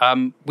matter.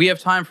 We have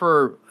time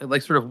for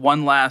sort of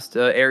one last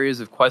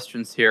areas of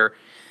questions here.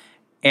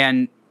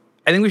 And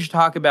I think we should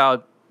talk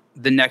about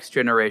the next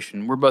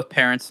generation. We're both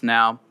parents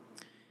now,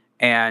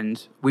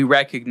 and we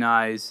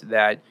recognize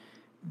that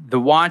the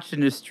watch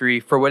industry,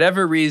 for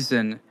whatever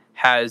reason,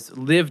 has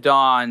lived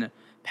on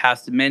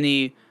past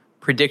many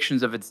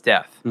predictions of its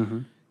death. Mm-hmm.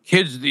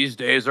 Kids these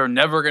days are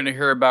never going to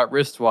hear about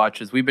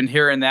wristwatches. We've been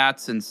hearing that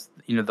since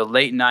the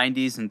late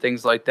 90s and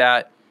things like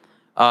that.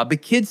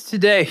 But kids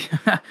today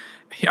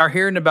are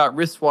hearing about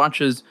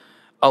wristwatches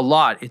a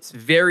lot. It's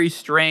very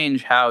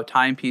strange how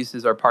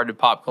timepieces are part of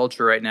pop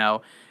culture right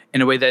now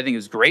in a way that I think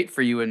is great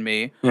for you and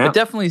me. Yeah. It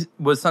definitely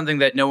was something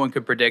that no one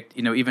could predict,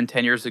 even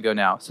 10 years ago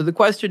now. So the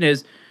question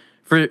is,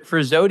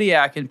 for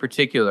Zodiac in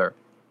particular,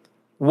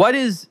 what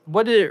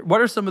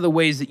are some of the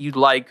ways that you'd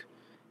like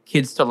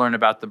kids to learn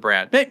about the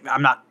brand?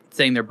 I'm not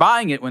saying they're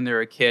buying it when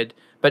they're a kid,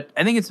 but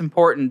I think it's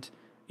important,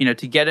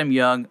 to get them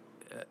young,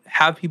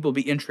 have people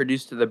be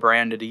introduced to the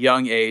brand at a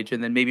young age,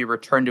 and then maybe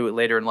return to it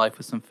later in life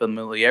with some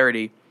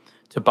familiarity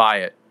to buy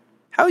it.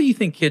 How do you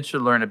think kids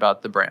should learn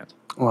about the brand?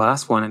 Well,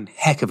 that's one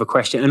heck of a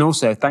question. And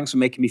also, thanks for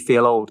making me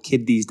feel old,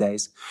 kid these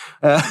days.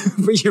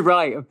 But you're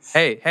right.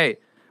 Hey,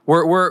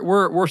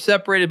 we're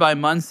separated by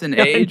months in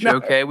age,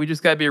 okay? We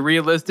just got to be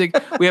realistic.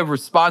 We have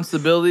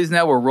responsibilities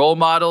now. We're role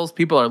models.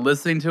 People are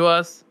listening to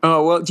us.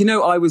 Oh,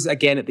 well, I was,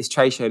 again, at this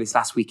trade show this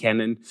last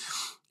weekend, and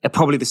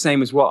probably the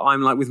same as what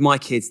I'm like with my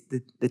kids.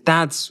 The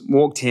dads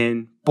walked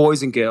in,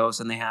 boys and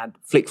girls, and they had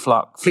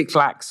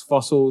flick-flacks,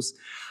 fossils,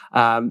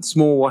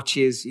 small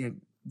watches.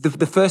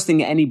 The first thing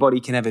that anybody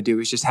can ever do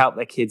is just help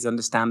their kids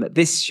understand that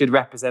this should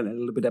represent a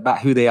little bit about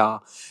who they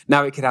are.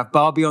 Now, it could have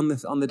Barbie on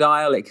the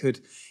dial. It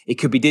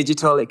could be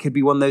digital. It could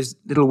be one of those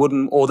little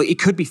wooden, it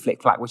could be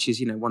flick-flack, which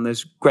is one of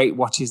those great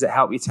watches that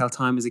help you tell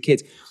time as a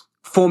kid.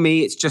 For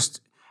me, it's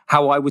just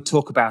how I would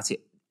talk about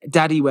it.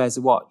 Daddy wears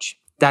a watch.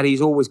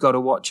 Daddy's always got a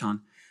watch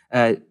on.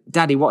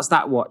 Daddy, what's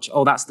that watch?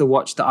 Oh, that's the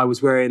watch that I was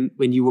wearing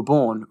when you were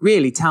born.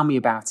 Really, tell me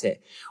about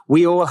it.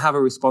 We all have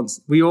a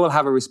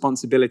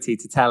responsibility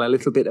to tell a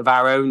little bit of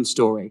our own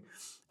story.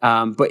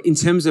 But in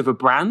terms of a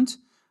brand,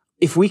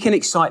 if we can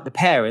excite the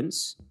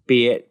parents,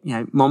 be it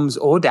mums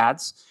or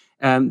dads,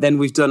 then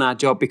we've done our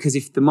job. Because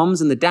if the mums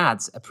and the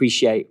dads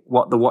appreciate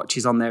what the watch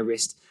is on their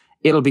wrist,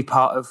 it'll be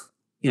part of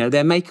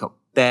their makeup.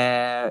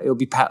 It'll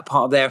be part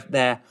of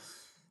their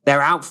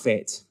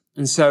outfit.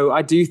 And so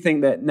I do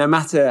think that no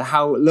matter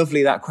how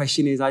lovely that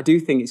question is, I do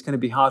think it's going to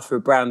be hard for a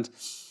brand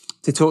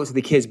to talk to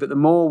the kids. But the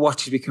more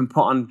watches we can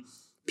put on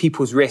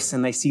people's wrists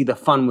and they see the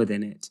fun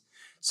within it.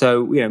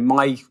 So,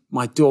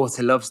 my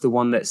daughter loves the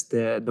one that's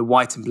the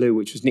white and blue,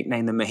 which was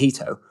nicknamed the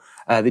Mojito,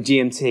 the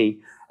GMT.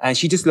 And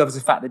she just loves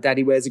the fact that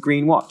Daddy wears a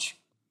green watch.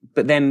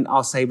 But then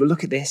I'll say, well,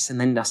 look at this.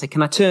 And then I say,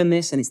 can I turn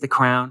this? And it's the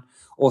crown,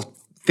 or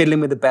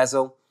fiddling with the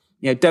bezel.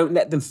 Don't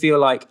let them feel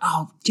like,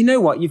 oh, do you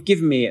know what? You've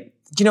given me it.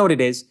 Do you know what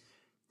it is?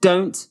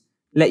 Don't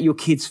let your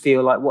kids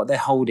feel like what they're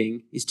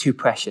holding is too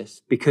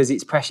precious, because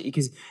it's precious,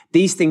 because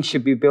these things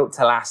should be built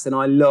to last. And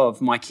I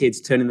love my kids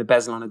turning the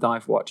bezel on a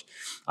dive watch.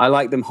 I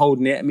like them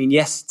holding it. I mean,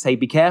 yes, say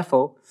be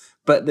careful,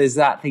 but there's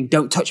that thing,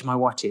 don't touch my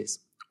watches.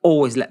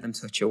 Always let them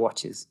touch your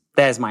watches.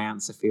 There's my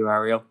answer for you,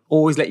 Ariel.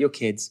 Always let your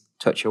kids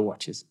touch your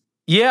watches.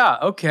 Yeah,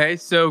 okay.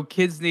 So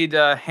kids need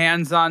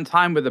hands-on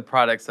time with the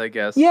products, I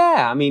guess.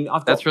 Yeah, I mean,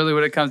 I've got That's really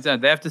what it comes down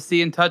to. They have to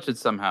see and touch it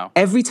somehow.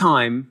 every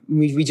time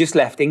we just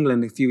left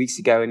England a few weeks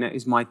ago, and it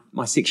was my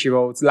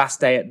 6-year-old's last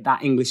day at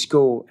that English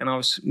school, and I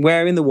was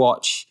wearing the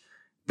watch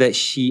that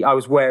I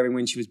was wearing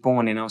when she was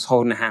born, and I was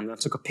holding her hand, and I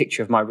took a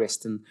picture of my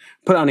wrist and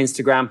put it on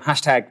Instagram,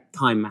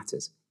 #time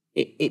matters.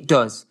 It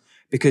does,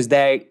 because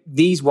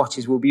these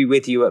watches will be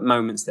with you at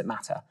moments that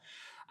matter.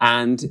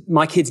 And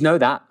my kids know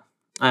that.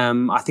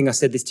 I think I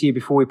said this to you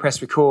before we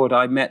press record.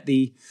 I met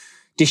the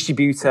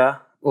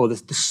distributor, or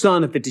the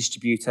son of the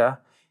distributor,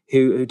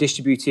 who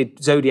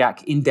distributed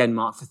Zodiac in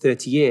Denmark for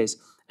 30 years.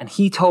 And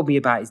he told me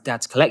about his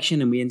dad's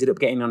collection, and we ended up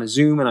getting on a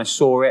Zoom, and I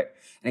saw it,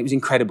 and it was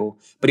incredible.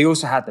 But he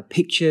also had the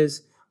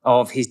pictures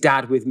of his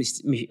dad with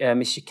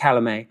Mr.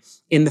 Calumet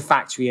in the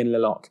factory in Le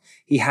Loc.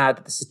 He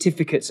had the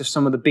certificates of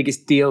some of the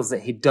biggest deals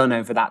that he'd done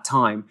over that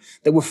time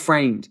that were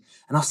framed.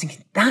 And I was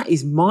thinking, that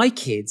is my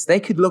kids. They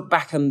could look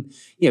back and,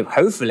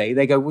 hopefully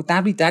they go, well,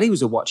 Daddy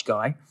was a watch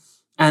guy.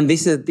 And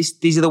these are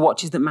the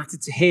watches that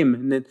mattered to him.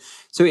 And then,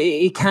 so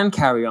it can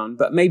carry on,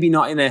 but maybe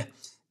not in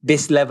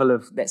this level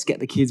of let's get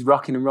the kids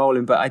rocking and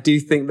rolling. But I do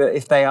think that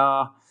if they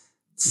are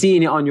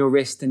seeing it on your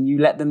wrist and you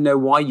let them know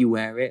why you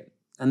wear it,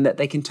 and that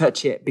they can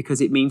touch it because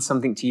it means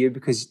something to you,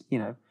 because,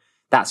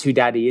 that's who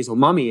daddy is or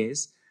mommy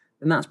is,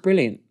 then that's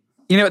brilliant.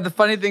 The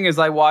funny thing is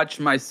I watch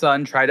my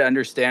son try to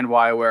understand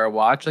why I wear a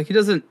watch. Like, he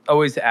doesn't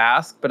always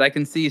ask, but I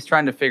can see he's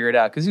trying to figure it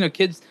out. Because,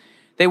 kids,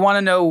 they want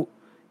to know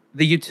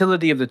the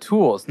utility of the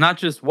tools, not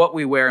just what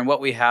we wear and what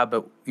we have,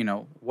 but,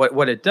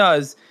 what it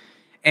does.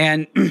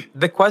 And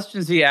the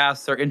questions he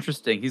asks are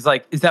interesting. He's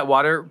like, is that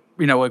water,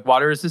 like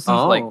water resistance?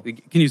 Oh.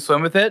 Like, can you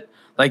swim with it?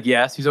 Like,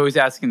 yes. He's always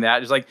asking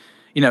that. He's like,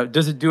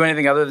 does it do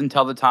anything other than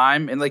tell the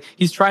time? And like,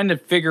 he's trying to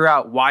figure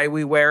out why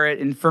we wear it.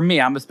 And for me,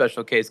 I'm a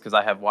special case because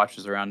I have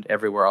watches around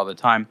everywhere all the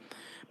time.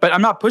 But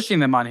I'm not pushing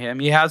them on him.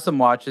 He has some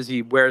watches.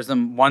 He wears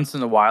them once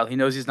in a while. He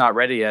knows he's not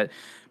ready yet.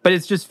 But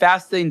it's just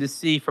fascinating to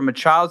see from a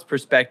child's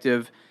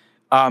perspective,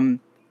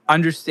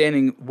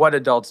 understanding what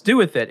adults do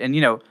with it. And,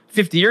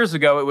 50 years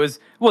ago, it was,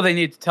 well, they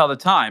need to tell the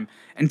time.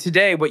 And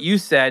today, what you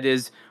said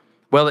is,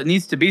 well, it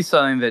needs to be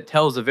something that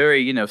tells a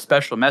very,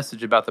 special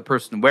message about the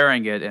person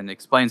wearing it and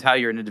explains how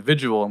you're an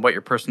individual and what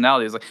your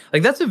personality is like.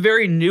 Like, that's a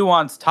very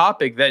nuanced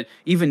topic that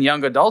even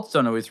young adults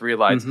don't always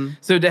realize. Mm-hmm.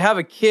 So to have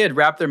a kid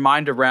wrap their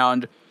mind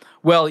around,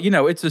 well,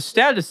 it's a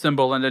status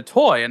symbol and a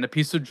toy and a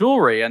piece of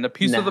jewelry and a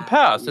piece of the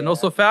past and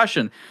also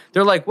fashion.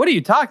 They're like, what are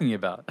you talking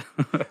about?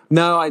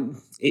 No,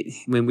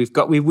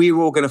 we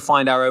were all going to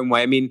find our own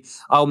way. I mean,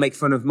 I'll make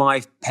fun of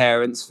my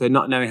parents for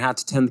not knowing how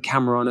to turn the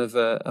camera on of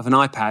an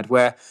iPad,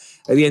 where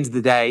at the end of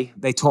the day,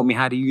 they taught me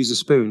how to use a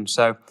spoon.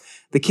 So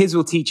the kids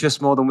will teach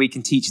us more than we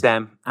can teach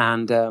them.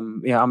 And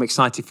I'm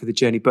excited for the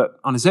journey. But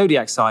on a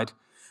Zodiac side,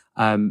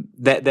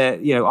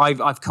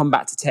 I've come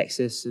back to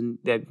Texas, and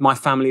my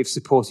family have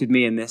supported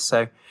me in this.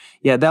 So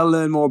yeah, they'll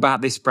learn more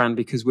about this brand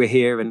because we're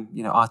here, and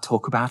I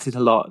talk about it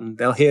a lot, and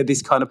they'll hear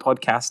this kind of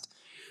podcast.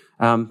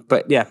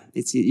 But yeah,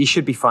 it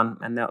should be fun,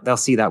 and they'll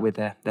see that with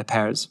their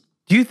parents.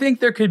 Do you think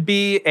there could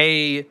be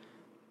a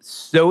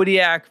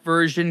Zodiac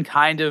version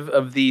kind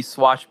of the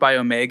Swatch by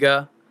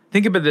Omega?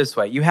 Think of it this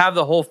way. You have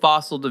the whole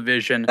Fossil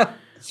division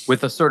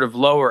with a sort of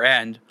lower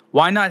end.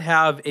 Why not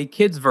have a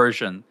kid's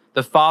version?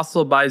 The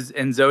Fossil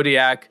and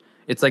Zodiac,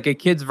 it's like a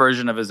kid's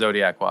version of a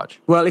Zodiac watch.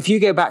 Well, if you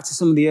go back to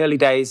some of the early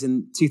days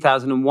in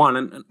 2001,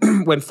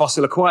 and when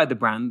Fossil acquired the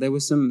brand, there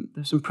was some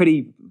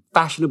pretty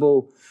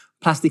fashionable,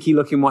 plasticky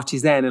looking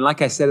watches then. And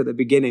like I said at the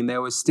beginning,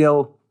 it's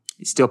still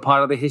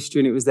part of the history,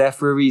 and it was there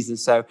for a reason.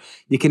 So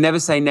you can never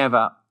say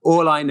never.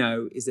 All I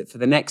know is that for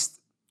the next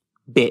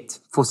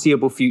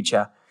foreseeable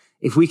future,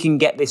 if we can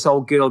get this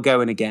old girl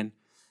going again,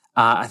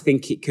 I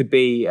think it could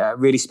be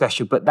really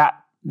special. But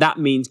that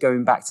means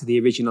going back to the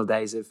original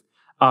days of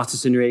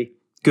artisanry,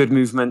 good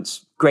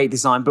movements, great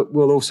design, but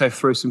we'll also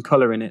throw some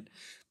color in it.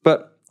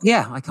 But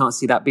yeah, I can't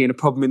see that being a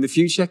problem in the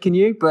future, can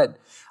you? But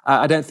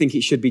I don't think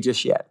it should be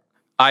just yet.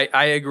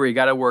 I agree.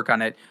 Got to work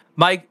on it.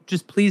 Mike,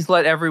 just please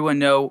let everyone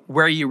know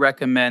where you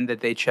recommend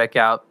that they check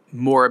out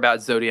more about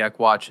Zodiac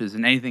watches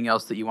and anything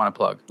else that you want to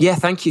plug. Yeah,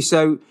 thank you.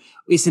 So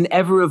it's an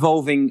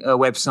ever-evolving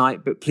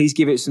website, but please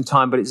give it some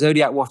time. But it's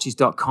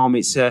zodiacwatches.com.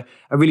 It's a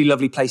really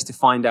lovely place to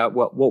find out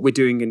what we're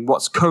doing, and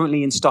what's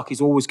currently in stock is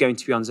always going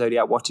to be on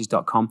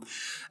zodiacwatches.com.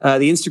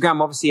 The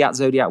Instagram, obviously, at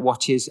Zodiac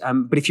Watches.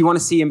 But if you want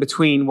to see in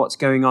between what's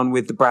going on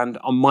with the brand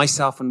on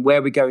myself and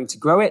where we're going to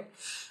grow it,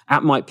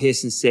 at Mike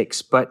Pearson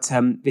 6. But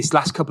this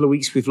last couple of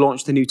weeks, we've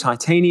launched the new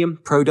Titanium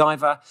Pro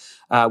Diver,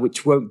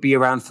 which won't be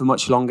around for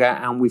much longer.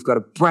 And we've got a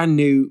brand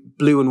new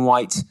blue and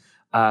white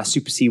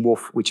Super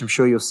Seawolf, which I'm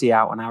sure you'll see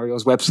out on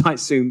Ariel's website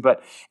soon.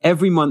 But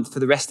every month for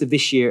the rest of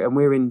this year, and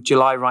we're in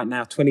July right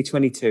now,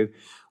 2022,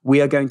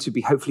 we are going to be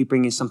hopefully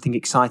bringing something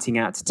exciting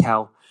out to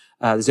tell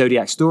the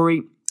Zodiac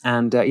story.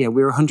 And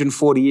we're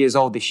 140 years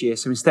old this year.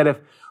 So instead of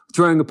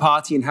throwing a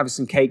party and having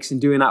some cakes and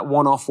doing that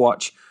one-off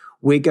watch,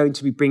 we're going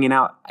to be bringing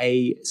out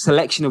a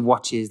selection of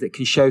watches that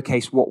can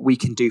showcase what we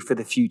can do for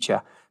the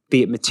future,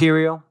 be it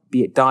material,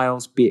 be it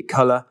dials, be it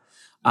color.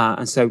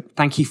 And so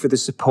thank you for the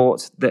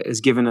support that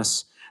has given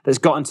us, that's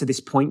gotten to this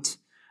point,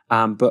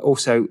 but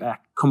also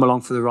come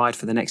along for the ride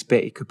for the next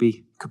bit. It could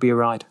be a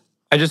ride.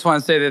 I just want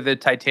to say that the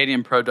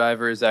Titanium Pro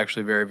Diver is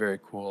actually very, very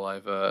cool.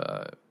 I've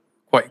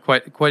quite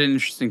an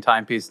interesting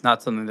timepiece.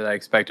 Not something that I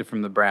expected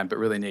from the brand, but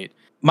really neat.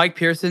 Mike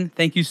Pearson,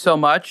 thank you so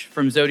much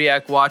from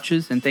Zodiac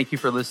Watches, and thank you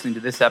for listening to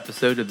this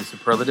episode of the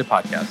Superlative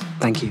Podcast.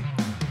 Thank you.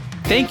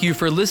 Thank you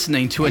for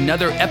listening to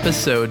another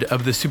episode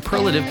of the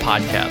Superlative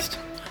Podcast.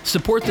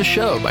 Support the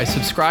show by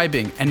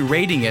subscribing and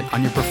rating it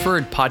on your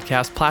preferred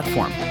podcast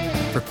platform.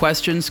 For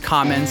questions,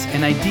 comments,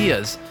 and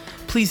ideas,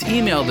 please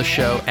email the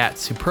show at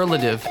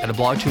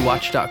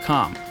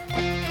superlative@ablog2watch.com.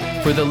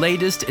 For the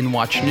latest in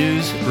watch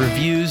news,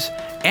 reviews,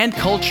 and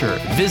culture,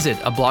 visit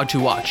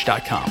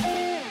ablog2watch.com.